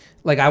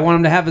 Like, I want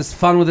him to have his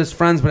fun with his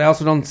friends, but I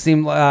also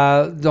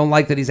don't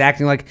like that he's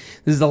acting like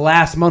this is the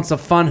last months of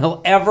fun he'll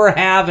ever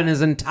have in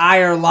his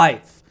entire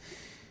life.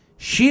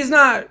 She's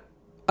not,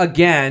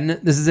 again,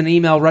 this is an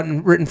email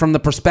written from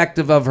the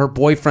perspective of her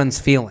boyfriend's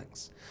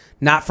feelings,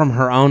 not from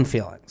her own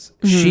feelings.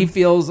 Mm-hmm. She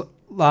feels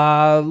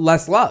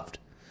less loved.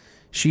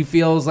 She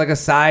feels like a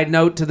side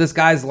note to this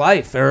guy's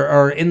life,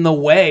 or in the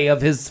way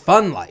of his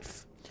fun life.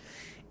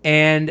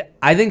 And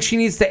I think she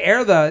needs to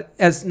air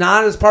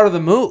not as part of the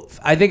move.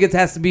 I think it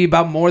has to be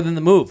about more than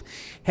the move.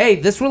 Hey,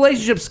 this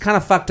relationship's kind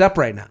of fucked up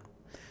right now.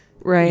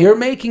 Right. You're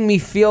making me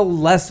feel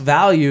less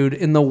valued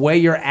in the way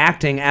you're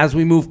acting as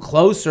we move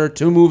closer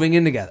to moving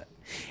in together.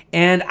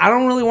 And I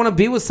don't really want to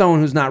be with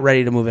someone who's not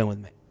ready to move in with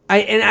me.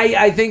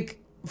 I think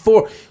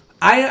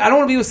I don't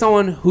want to be with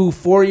someone who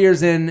 4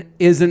 years in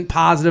isn't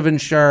positive and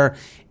sure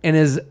and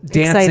is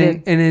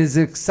dancing and is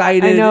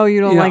excited. I know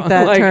you don't like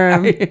that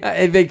term.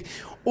 I think...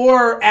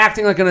 Or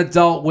acting like an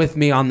adult with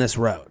me on this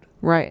road.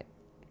 Right.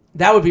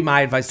 That would be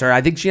my advice to her.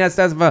 I think she has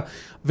to have a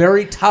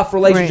very tough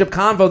relationship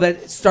convo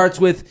that starts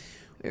with,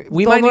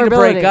 we might need to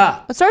break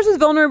up. It starts with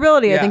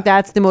vulnerability. Yeah. I think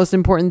that's the most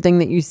important thing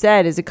that you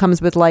said, is it comes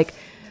with like,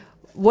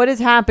 what is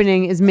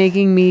happening is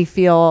making me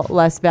feel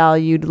less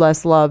valued,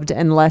 less loved,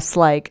 and less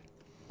like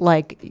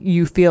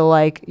you feel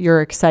like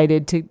you're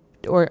excited to,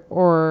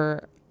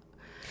 or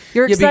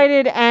you're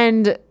excited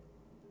and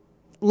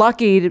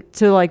lucky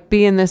to like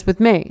be in this with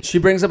me. She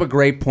brings up a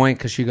great point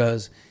because she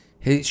goes,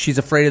 she's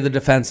afraid of the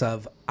defense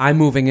of, I'm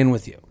moving in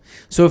with you.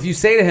 So if you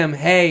say to him,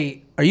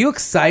 hey, are you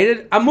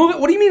excited? I'm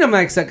moving. What do you mean I'm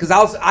not excited?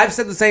 Because I've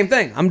said the same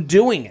thing. I'm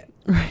doing it.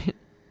 Right.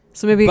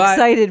 So maybe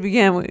excited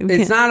began.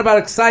 It's not about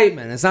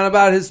excitement. It's not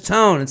about his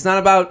tone. It's not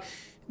about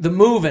the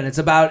moving. It's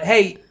about,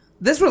 hey,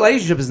 this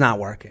relationship is not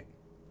working.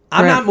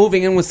 I'm not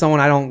moving in with someone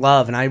I don't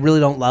love, and I really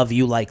don't love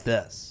you like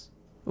this.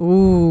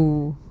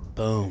 Ooh.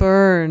 Boom.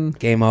 Burn.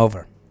 Game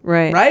over.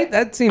 Right.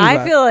 That seems.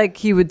 I feel like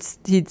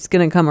he's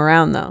gonna come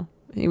around though.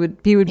 He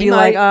would be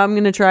like, oh, I'm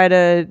gonna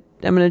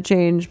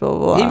change, blah, blah,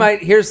 blah. He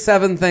might, here's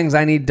 7 things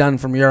I need done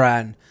from your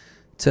end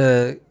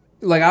to,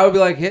 like, I would be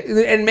like,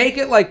 and make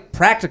it like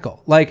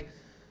practical. Like,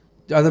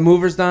 are the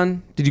movers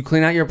done? Did you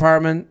clean out your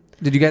apartment?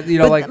 Did you get,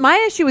 like. My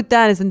issue with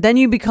that is, and then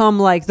you become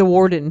like the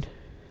warden.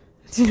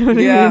 Do you know what I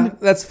mean? Yeah,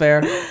 that's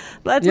fair.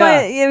 That's Yeah.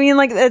 I mean,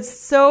 like, it's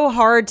so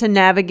hard to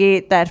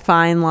navigate that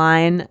fine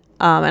line.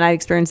 And I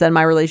experienced that in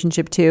my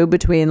relationship too,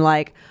 between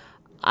like,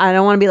 I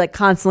don't want to be like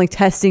constantly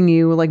testing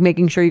you, like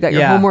making sure you got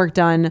your Yeah. homework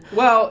done.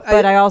 Well,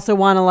 But I also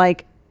want to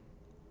like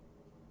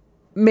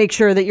make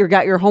sure that you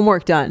got your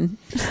homework done.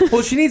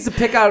 well, she needs to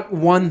pick out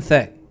one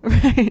thing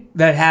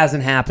that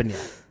hasn't happened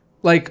yet.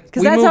 Like,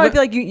 Because that's how I feel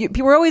like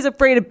we're always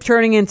afraid of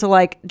turning into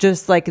like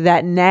just like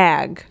that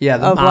nag. Yeah,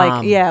 the of mom.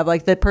 like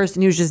like the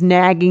person who's just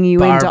nagging you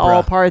into Barbara.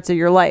 all parts of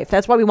your life.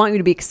 That's why we want you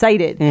to be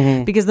excited.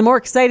 Because the more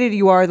excited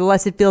you are, the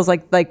less it feels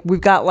like we've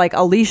got like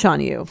a leash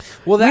on you.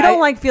 Well, we don't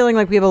like feeling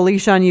like we have a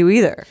leash on you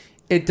either.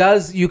 It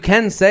does. You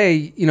can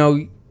say,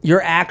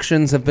 your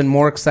actions have been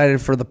more excited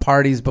for the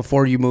parties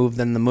before you move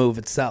than the move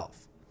itself.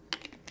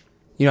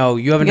 You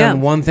haven't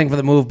done one thing for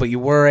the move, but you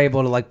were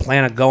able to like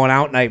plan a going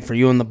out night for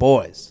you and the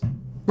boys.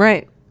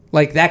 Right.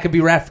 Like that could be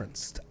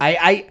referenced.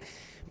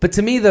 But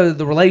to me,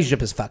 the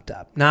relationship is fucked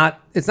up.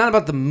 It's not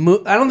about the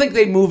move. I don't think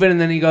they move in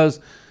and then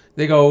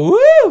they go,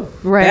 woo,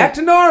 Right. back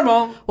to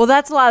normal. Well,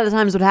 that's a lot of the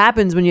times what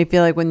happens when you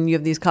feel like when you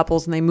have these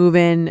couples and they move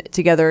in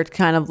together, it's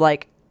kind of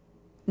like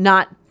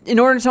not in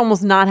order to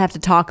almost not have to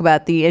talk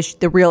about the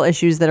real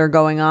issues that are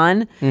going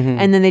on,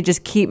 and then they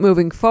just keep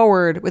moving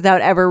forward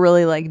without ever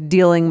really like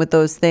dealing with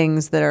those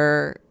things that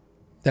are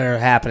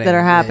happening.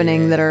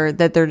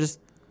 that they're just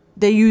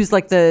they use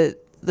like the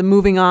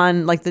moving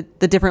on, like the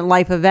different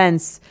life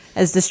events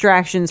as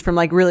distractions from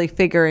like really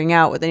figuring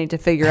out what they need to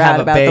figure Have out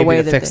a about baby the way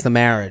to that fix the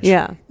marriage.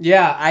 Yeah.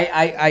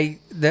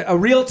 A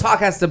real talk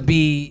has to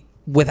be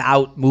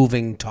without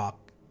moving talk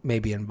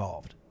maybe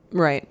involved.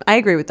 Right. I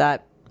agree with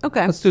that.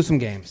 Okay. Let's do some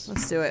games.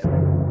 Let's do it.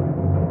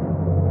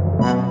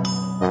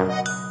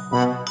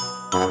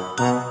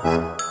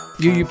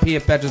 UUP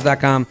at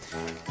Betches.com.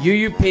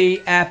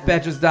 UUP at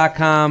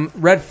Betches.com.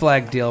 Red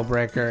flag deal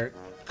breaker.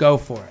 Go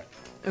for it.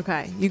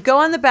 Okay. You go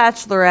on The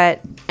Bachelorette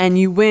and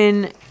you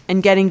win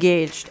and get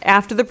engaged.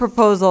 After the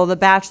proposal, the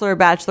bachelor or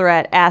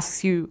bachelorette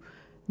asks you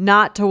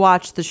not to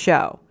watch the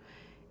show.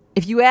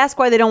 If you ask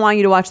why they don't want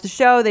you to watch the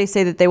show, they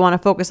say that they want to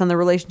focus on the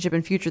relationship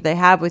and future they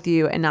have with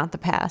you and not the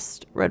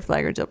past. Red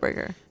flag or deal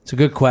breaker? It's a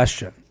good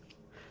question.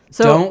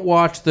 So Don't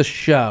watch the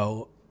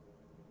show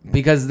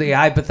because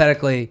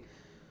hypothetically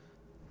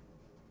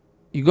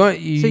you go on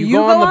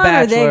The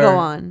Bachelor. Or they go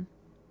on?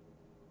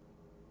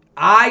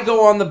 I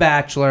go on The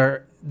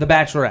Bachelor, The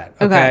Bachelorette.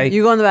 Okay.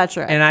 You go on The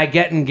Bachelorette. And I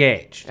get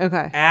engaged.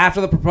 Okay.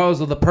 After the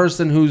proposal, the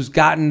person who's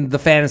gotten the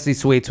fantasy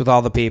suites with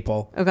all the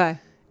people Okay.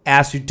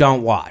 asks you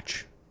don't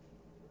watch.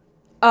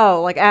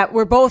 Oh, like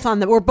we're both on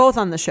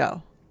the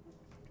show.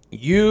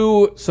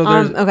 So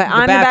there's Okay,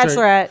 I'm the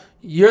Bachelorette.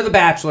 You're the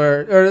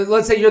Bachelor, or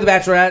let's say you're the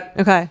Bachelorette.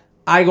 Okay.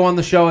 I go on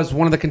the show as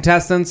one of the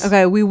contestants.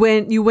 Okay, we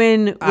win. You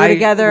win. We're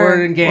together.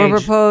 We're engaged. We're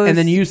proposed. And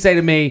then you say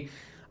to me,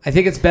 I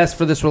think it's best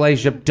for this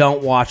relationship,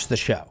 don't watch the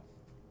show.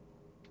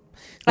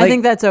 I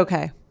think that's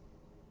okay.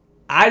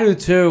 I do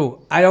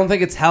too. I don't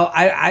think it's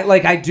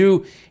I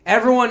do.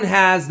 Everyone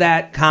has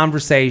that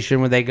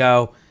conversation where they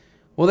go,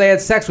 well, they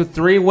had sex with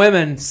 3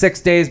 women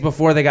 6 days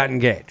before they got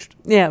engaged.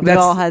 Yeah, we've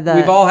all had that.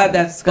 We've all had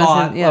that discussion,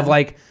 thought yeah. of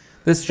like,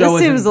 this show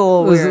seems a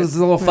little weird. This is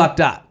a little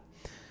fucked up.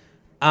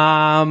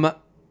 Well,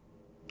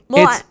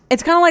 It's-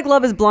 it's kind of like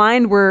Love is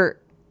Blind, where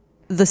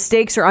the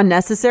stakes are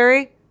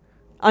unnecessarily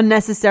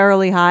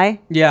high.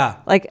 Yeah.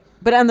 Like,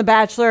 but on The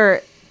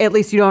Bachelor, at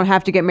least you don't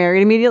have to get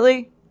married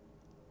immediately.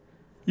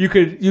 You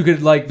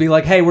could like be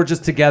like, hey, we're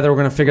just together. We're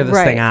going to figure this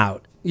Right. thing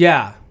out.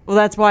 Yeah. Well,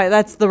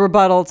 that's the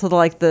rebuttal to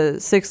the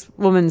 6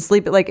 women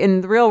sleep. Like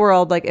in the real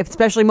world, like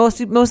especially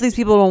most of these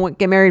people don't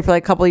get married for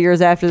like a couple of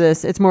years after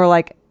this. It's more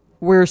like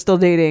we're still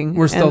dating.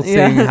 We're still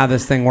seeing how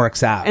this thing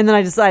works out. And then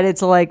I decided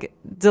to like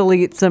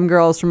delete some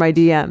girls from my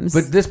DMs.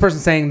 But this person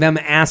saying them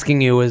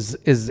asking you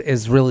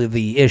is really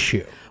the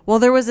issue. Well,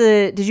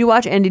 did you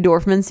watch Andy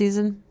Dorfman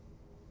season?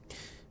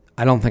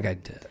 I don't think I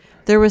did.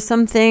 There was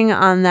something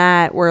on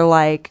that where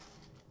like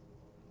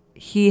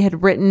he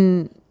had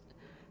written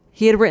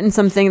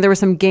something. There was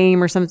some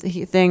game or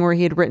something where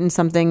he had written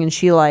something, and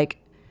she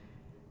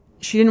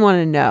didn't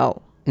want to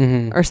know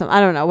or something. I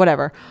don't know.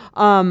 Whatever.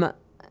 What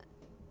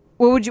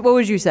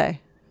would you say?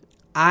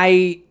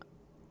 If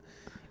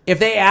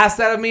they asked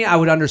that of me, I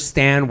would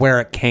understand where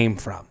it came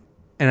from,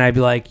 and I'd be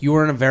like, you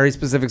were in a very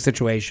specific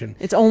situation.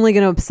 It's only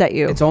going to upset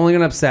you. It's only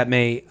going to upset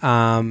me.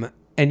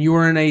 And you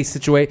were in a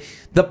situation.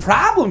 The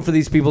problem for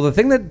these people, the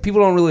thing that people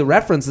don't really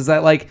reference, is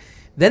that like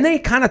then they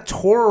kind of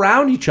tore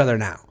around each other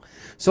now.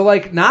 So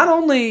like, not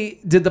only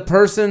did the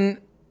person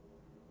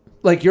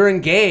like you're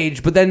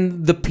engaged, but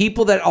then the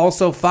people that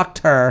also fucked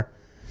her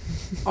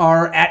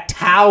are at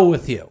Tao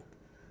with you.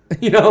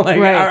 Like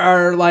Right.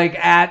 are like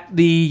at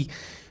the,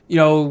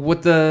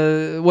 what's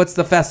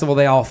the festival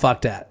they all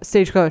fucked at?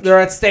 Stagecoach. They're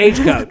at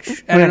Stagecoach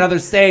at Right. another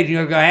stage. And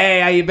you go,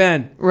 hey, how you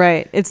been?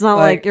 Right. It's not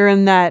Like- like you're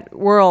in that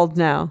world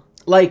now.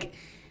 Like.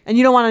 And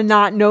you don't want to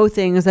not know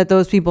things that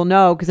those people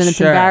know, because then it's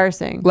Sure.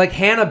 embarrassing. Like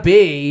Hannah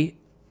B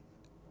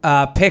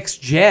picks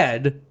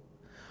Jed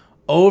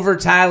over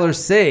Tyler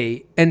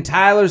C. And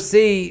Tyler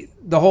C,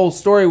 the whole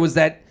story was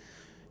that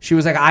she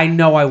was like, I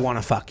know I want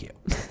to fuck you.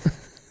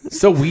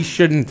 So we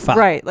shouldn't fuck.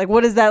 Right. Like,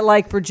 what is that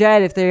like for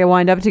Jed if they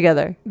wind up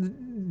together?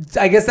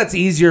 I guess that's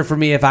easier for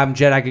me if I'm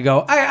Jed. I could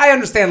go, I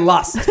understand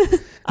lust.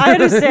 I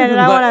understand, and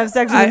I But want to have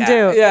sex with him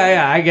too.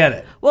 Yeah, I get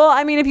it. Well,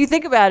 I mean, if you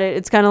think about it,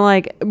 it's kind of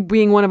like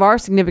being one of our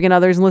significant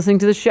others and listening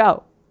to the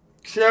show.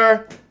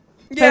 Sure.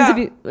 Depends Yeah. if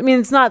you, I mean,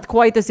 it's not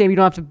quite the same. You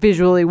don't have to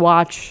visually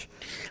watch.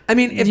 I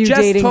mean, if you Jess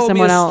dating told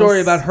me a someone story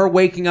else. about her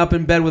waking up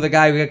in bed with a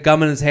guy who got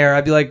gum in his hair,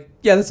 I'd be like,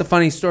 yeah, that's a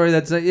funny story.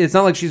 It's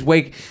not like she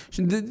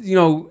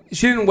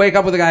didn't wake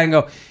up with a guy and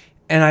go,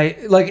 and I,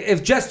 like,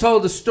 if Jess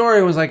told the story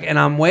and was like, and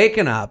I'm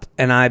waking up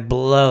and I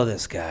blow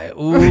this guy.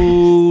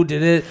 Ooh,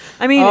 did it?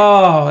 I mean,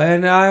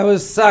 and I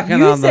was sucking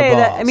You on the say balls.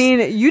 that. I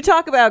mean, you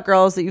talk about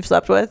girls that you've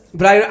slept with.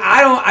 But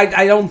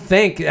I don't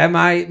think,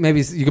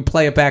 maybe you could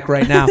play it back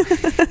right now.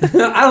 I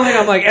don't think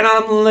I'm like, and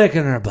I'm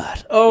licking her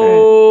butt.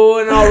 Oh,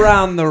 and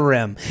around the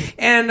rim.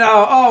 And,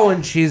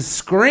 and she's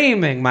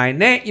screaming my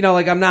name.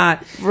 Like I'm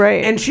not.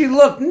 Right. And she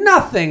looked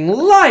nothing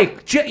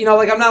like,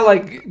 like I'm not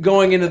like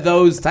going into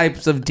those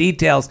types of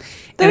details.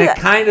 And it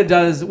kind of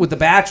does with The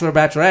Bachelor,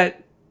 Bachelorette.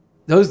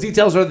 Those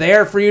details are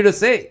there for you to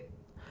see.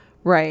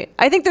 Right.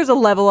 I think there's a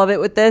level of it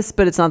with this,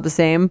 but it's not the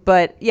same.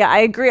 But yeah, I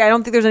agree. I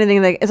don't think there's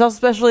anything like, it's also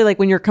especially like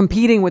when you're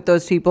competing with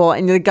those people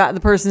and the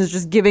person is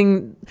just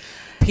giving.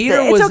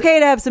 It's okay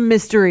to have some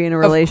mystery in a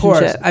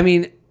relationship. Of course. I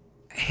mean,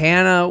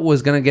 Hannah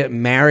was going to get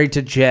married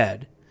to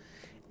Jed,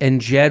 and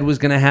Jed was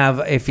going to have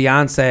a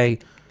fiance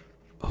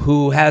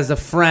who has a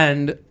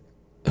friend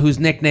whose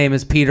nickname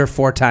is Peter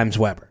 4 times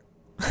Weber.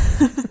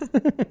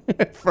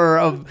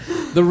 For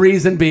the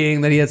reason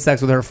being that he had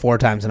sex with her 4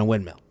 times in a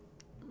windmill.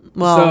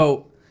 Well,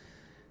 So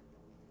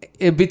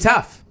it'd be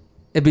tough.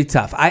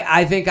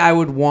 I think I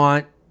would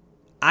want.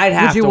 I'd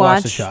have to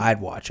watch the show. I'd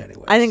watch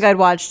anyway. I think I'd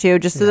watch too,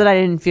 just so that I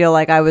didn't feel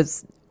like I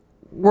was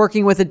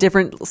working with a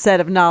different set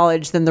of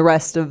knowledge than the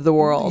rest of the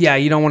world. Yeah,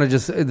 you don't want to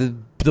just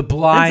the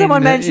blind. And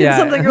someone mentioned yeah.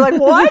 something, you're like,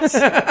 what?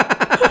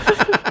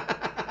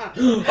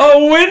 A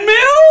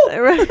windmill?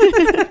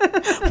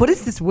 What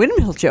is this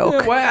windmill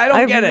joke? Why? I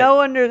don't get it.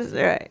 No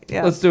understanding. Right.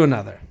 Yeah. Let's do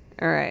another.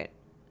 All right.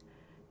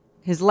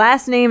 His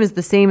last name is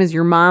the same as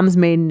your mom's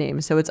maiden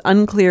name, so it's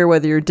unclear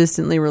whether you're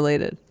distantly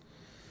related.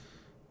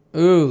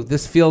 Ooh,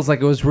 this feels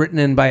like it was written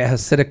in by a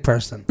Hasidic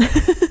person.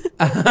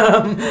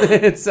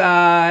 It's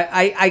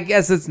I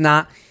guess it's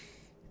not.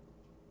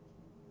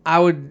 I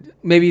would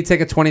maybe you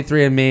take a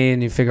 23andMe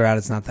and you figure out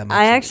it's not that much.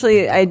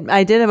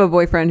 I did have a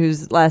boyfriend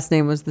whose last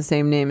name was the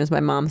same name as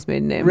my mom's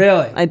maiden name.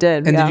 Really? I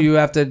did. And yeah. did you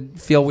have to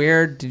feel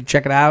weird? Did you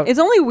check it out? It's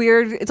only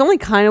weird. It's only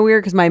kind of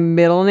weird because my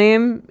middle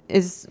name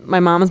is my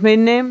mom's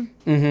maiden name.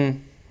 Mm-hmm.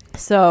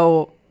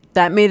 So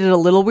that made it a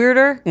little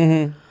weirder.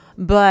 Mm-hmm.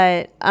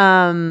 But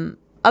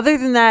other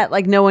than that,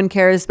 like no one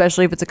cares,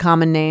 especially if it's a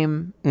common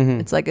name. Mm-hmm.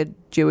 It's like a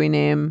Jewy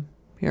name.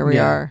 Here we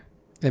are.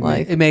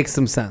 It makes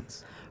some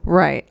sense.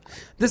 Right.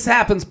 This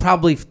happens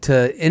probably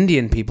to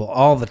Indian people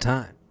all the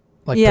time.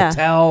 Like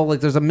Patel,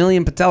 like there's a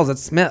million Patels.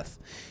 That's Smith.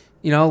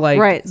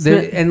 Right.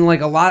 And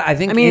like a lot, I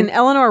think. I mean,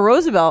 Eleanor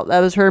Roosevelt,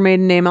 that was her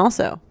maiden name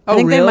also. Oh, I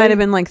think really? they might have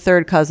been like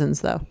third cousins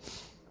though.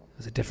 It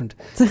was a different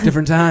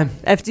time.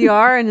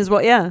 FDR and his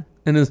yeah.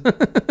 And his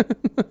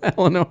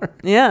Eleanor.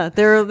 Yeah,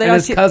 and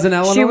his cousin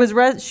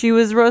Eleanor. She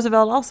was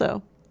Roosevelt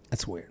also.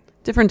 That's weird.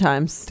 Different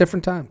times.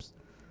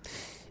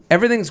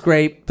 Everything's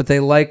great, but they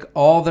like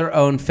all their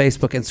own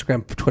Facebook,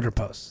 Instagram, Twitter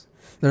posts.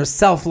 They're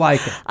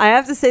self-liking. I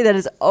have to say that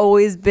has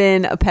always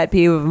been a pet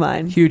peeve of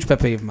mine. Huge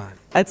pet peeve of mine.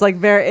 It's like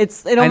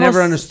I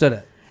never understood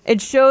it.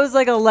 It shows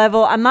like a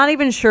level. I'm not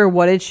even sure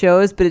what it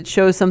shows, but it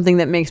shows something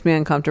that makes me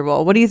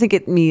uncomfortable. What do you think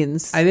it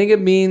means? I think it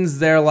means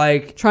they're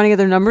like trying to get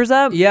their numbers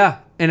up. Yeah,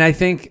 and I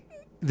think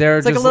they're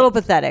it's like a little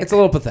pathetic. It's a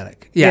little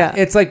pathetic. Yeah,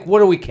 it's like, what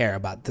do we care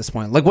about at this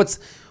point? Like, what's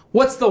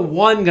the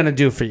one gonna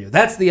do for you?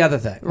 That's the other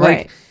thing. Right.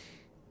 Like,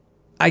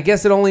 I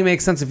guess it only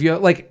makes sense if you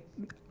like.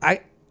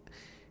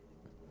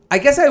 I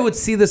guess I would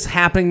see this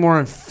happening more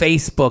on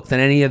Facebook than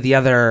any of the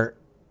other,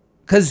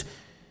 because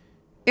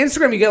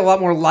Instagram you get a lot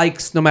more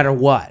likes no matter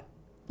what.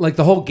 Like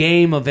the whole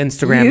game of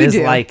Instagram is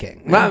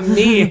liking. Not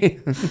me.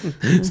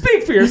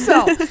 Speak for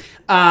yourself.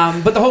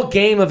 But the whole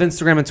game of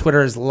Instagram and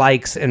Twitter is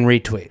likes and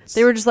retweets.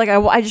 They were just like,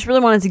 I just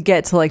really wanted to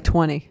get to like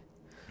 20.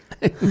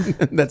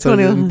 That's an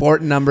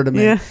important number to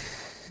me. Yeah.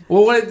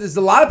 Well, there's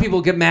a lot of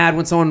people get mad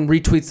when someone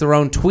retweets their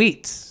own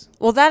tweets.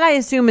 Well, that I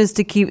assume is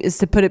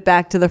to put it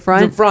back to the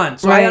front.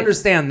 So right. I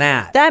understand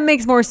that. That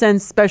makes more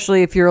sense,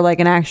 especially if you're like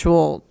an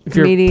actual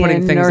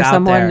comedian or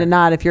someone, and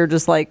not if you're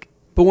just like.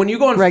 But when you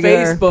go on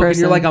Facebook and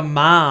you're like a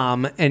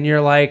mom and you're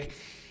like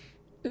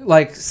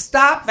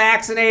stop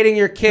vaccinating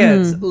your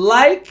kids,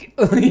 like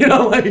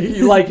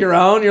you like your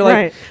own. You're like,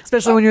 right.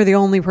 Especially when you're the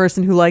only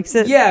person who likes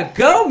it. Yeah,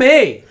 go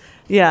me.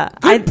 Yeah.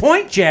 Good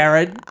point,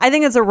 Jared. I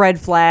think it's a red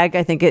flag.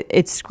 I think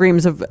it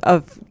screams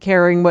of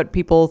caring what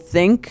people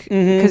think,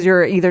 because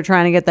you're either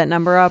trying to get that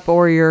number up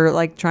or you're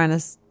like trying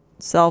to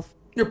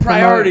your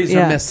priorities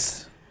are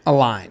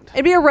misaligned.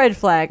 It'd be a red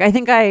flag. I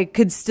think I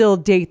could still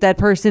date that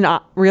person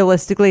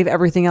realistically if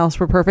everything else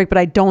were perfect, but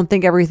I don't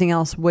think everything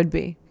else would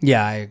be.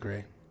 Yeah, I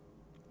agree.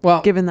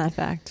 Well, given that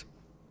fact.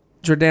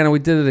 Jordana, we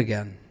did it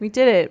again. We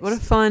did it. What a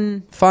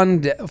fun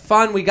Fun.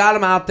 We got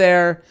them out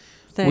there.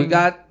 thing. We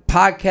got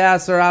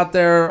podcasts are out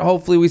there.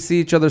 Hopefully we see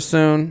each other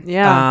soon.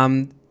 Yeah.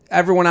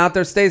 Everyone out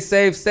there, stay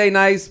safe, stay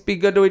nice, be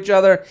good to each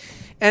other.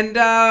 And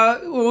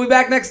we'll be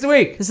back next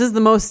week. This is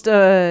the most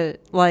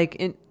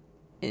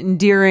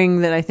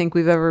endearing that I think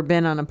we've ever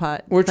been on a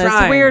pod. We're That's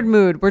trying. a weird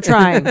mood. We're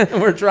trying.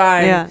 We're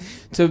trying Yeah.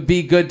 to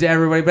be good to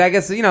everybody. But I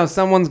guess,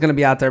 someone's going to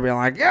be out there being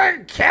like, yeah,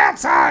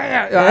 cats are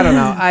here. I don't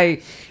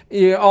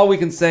know. All we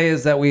can say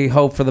is that we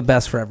hope for the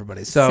best for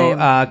everybody. So Same.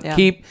 Yeah.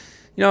 keep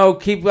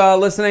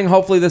listening.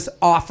 Hopefully this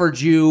offered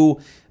you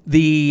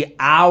the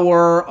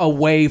hour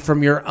away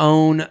from your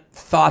own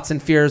thoughts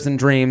and fears and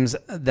dreams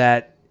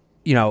that,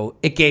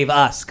 it gave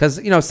us. Because,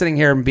 sitting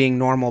here and being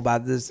normal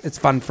about this, it's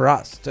fun for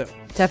us, too.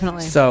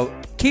 Definitely. So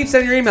keep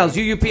sending your emails,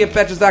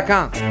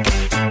 uup@betches.com.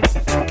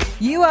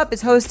 You Up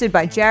is hosted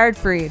by Jared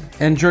Freed.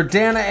 And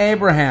Jordana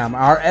Abraham.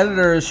 Our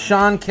editor is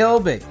Sean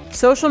Kilby.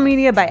 Social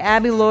media by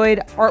Abby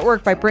Lloyd.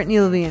 Artwork by Brittany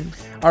Levine.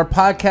 Our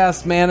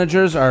podcast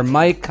managers are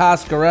Mike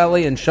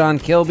Coscarelli and Sean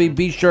Kilby.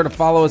 Be sure to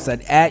follow us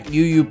at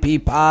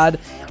UUPpod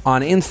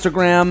on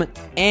Instagram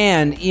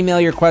and email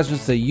your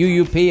questions to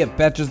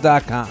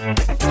uup@betches.com.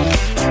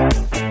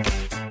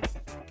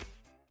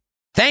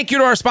 Thank you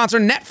to our sponsor,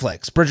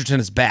 Netflix. Bridgerton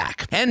is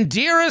back. And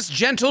dearest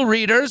gentle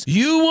readers,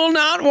 you will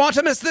not want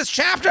to miss this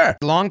chapter.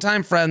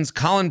 Longtime friends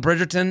Colin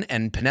Bridgerton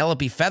and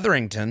Penelope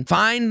Featherington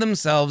find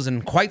themselves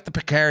in quite the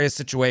precarious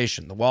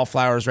situation. The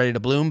wallflower is ready to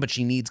bloom, but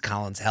she needs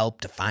Colin's help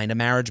to find a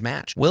marriage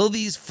match. Will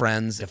these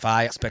friends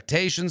defy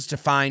expectations to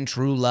find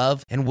true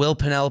love? And will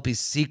Penelope's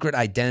secret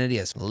identity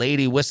as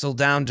Lady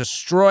Whistledown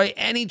destroy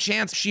any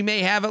chance she may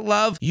have at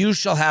love? You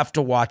shall have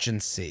to watch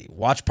and see.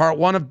 Watch part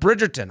 1 of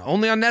Bridgerton,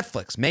 only on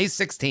Netflix, May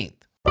 16th.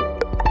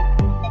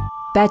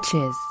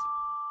 Betches.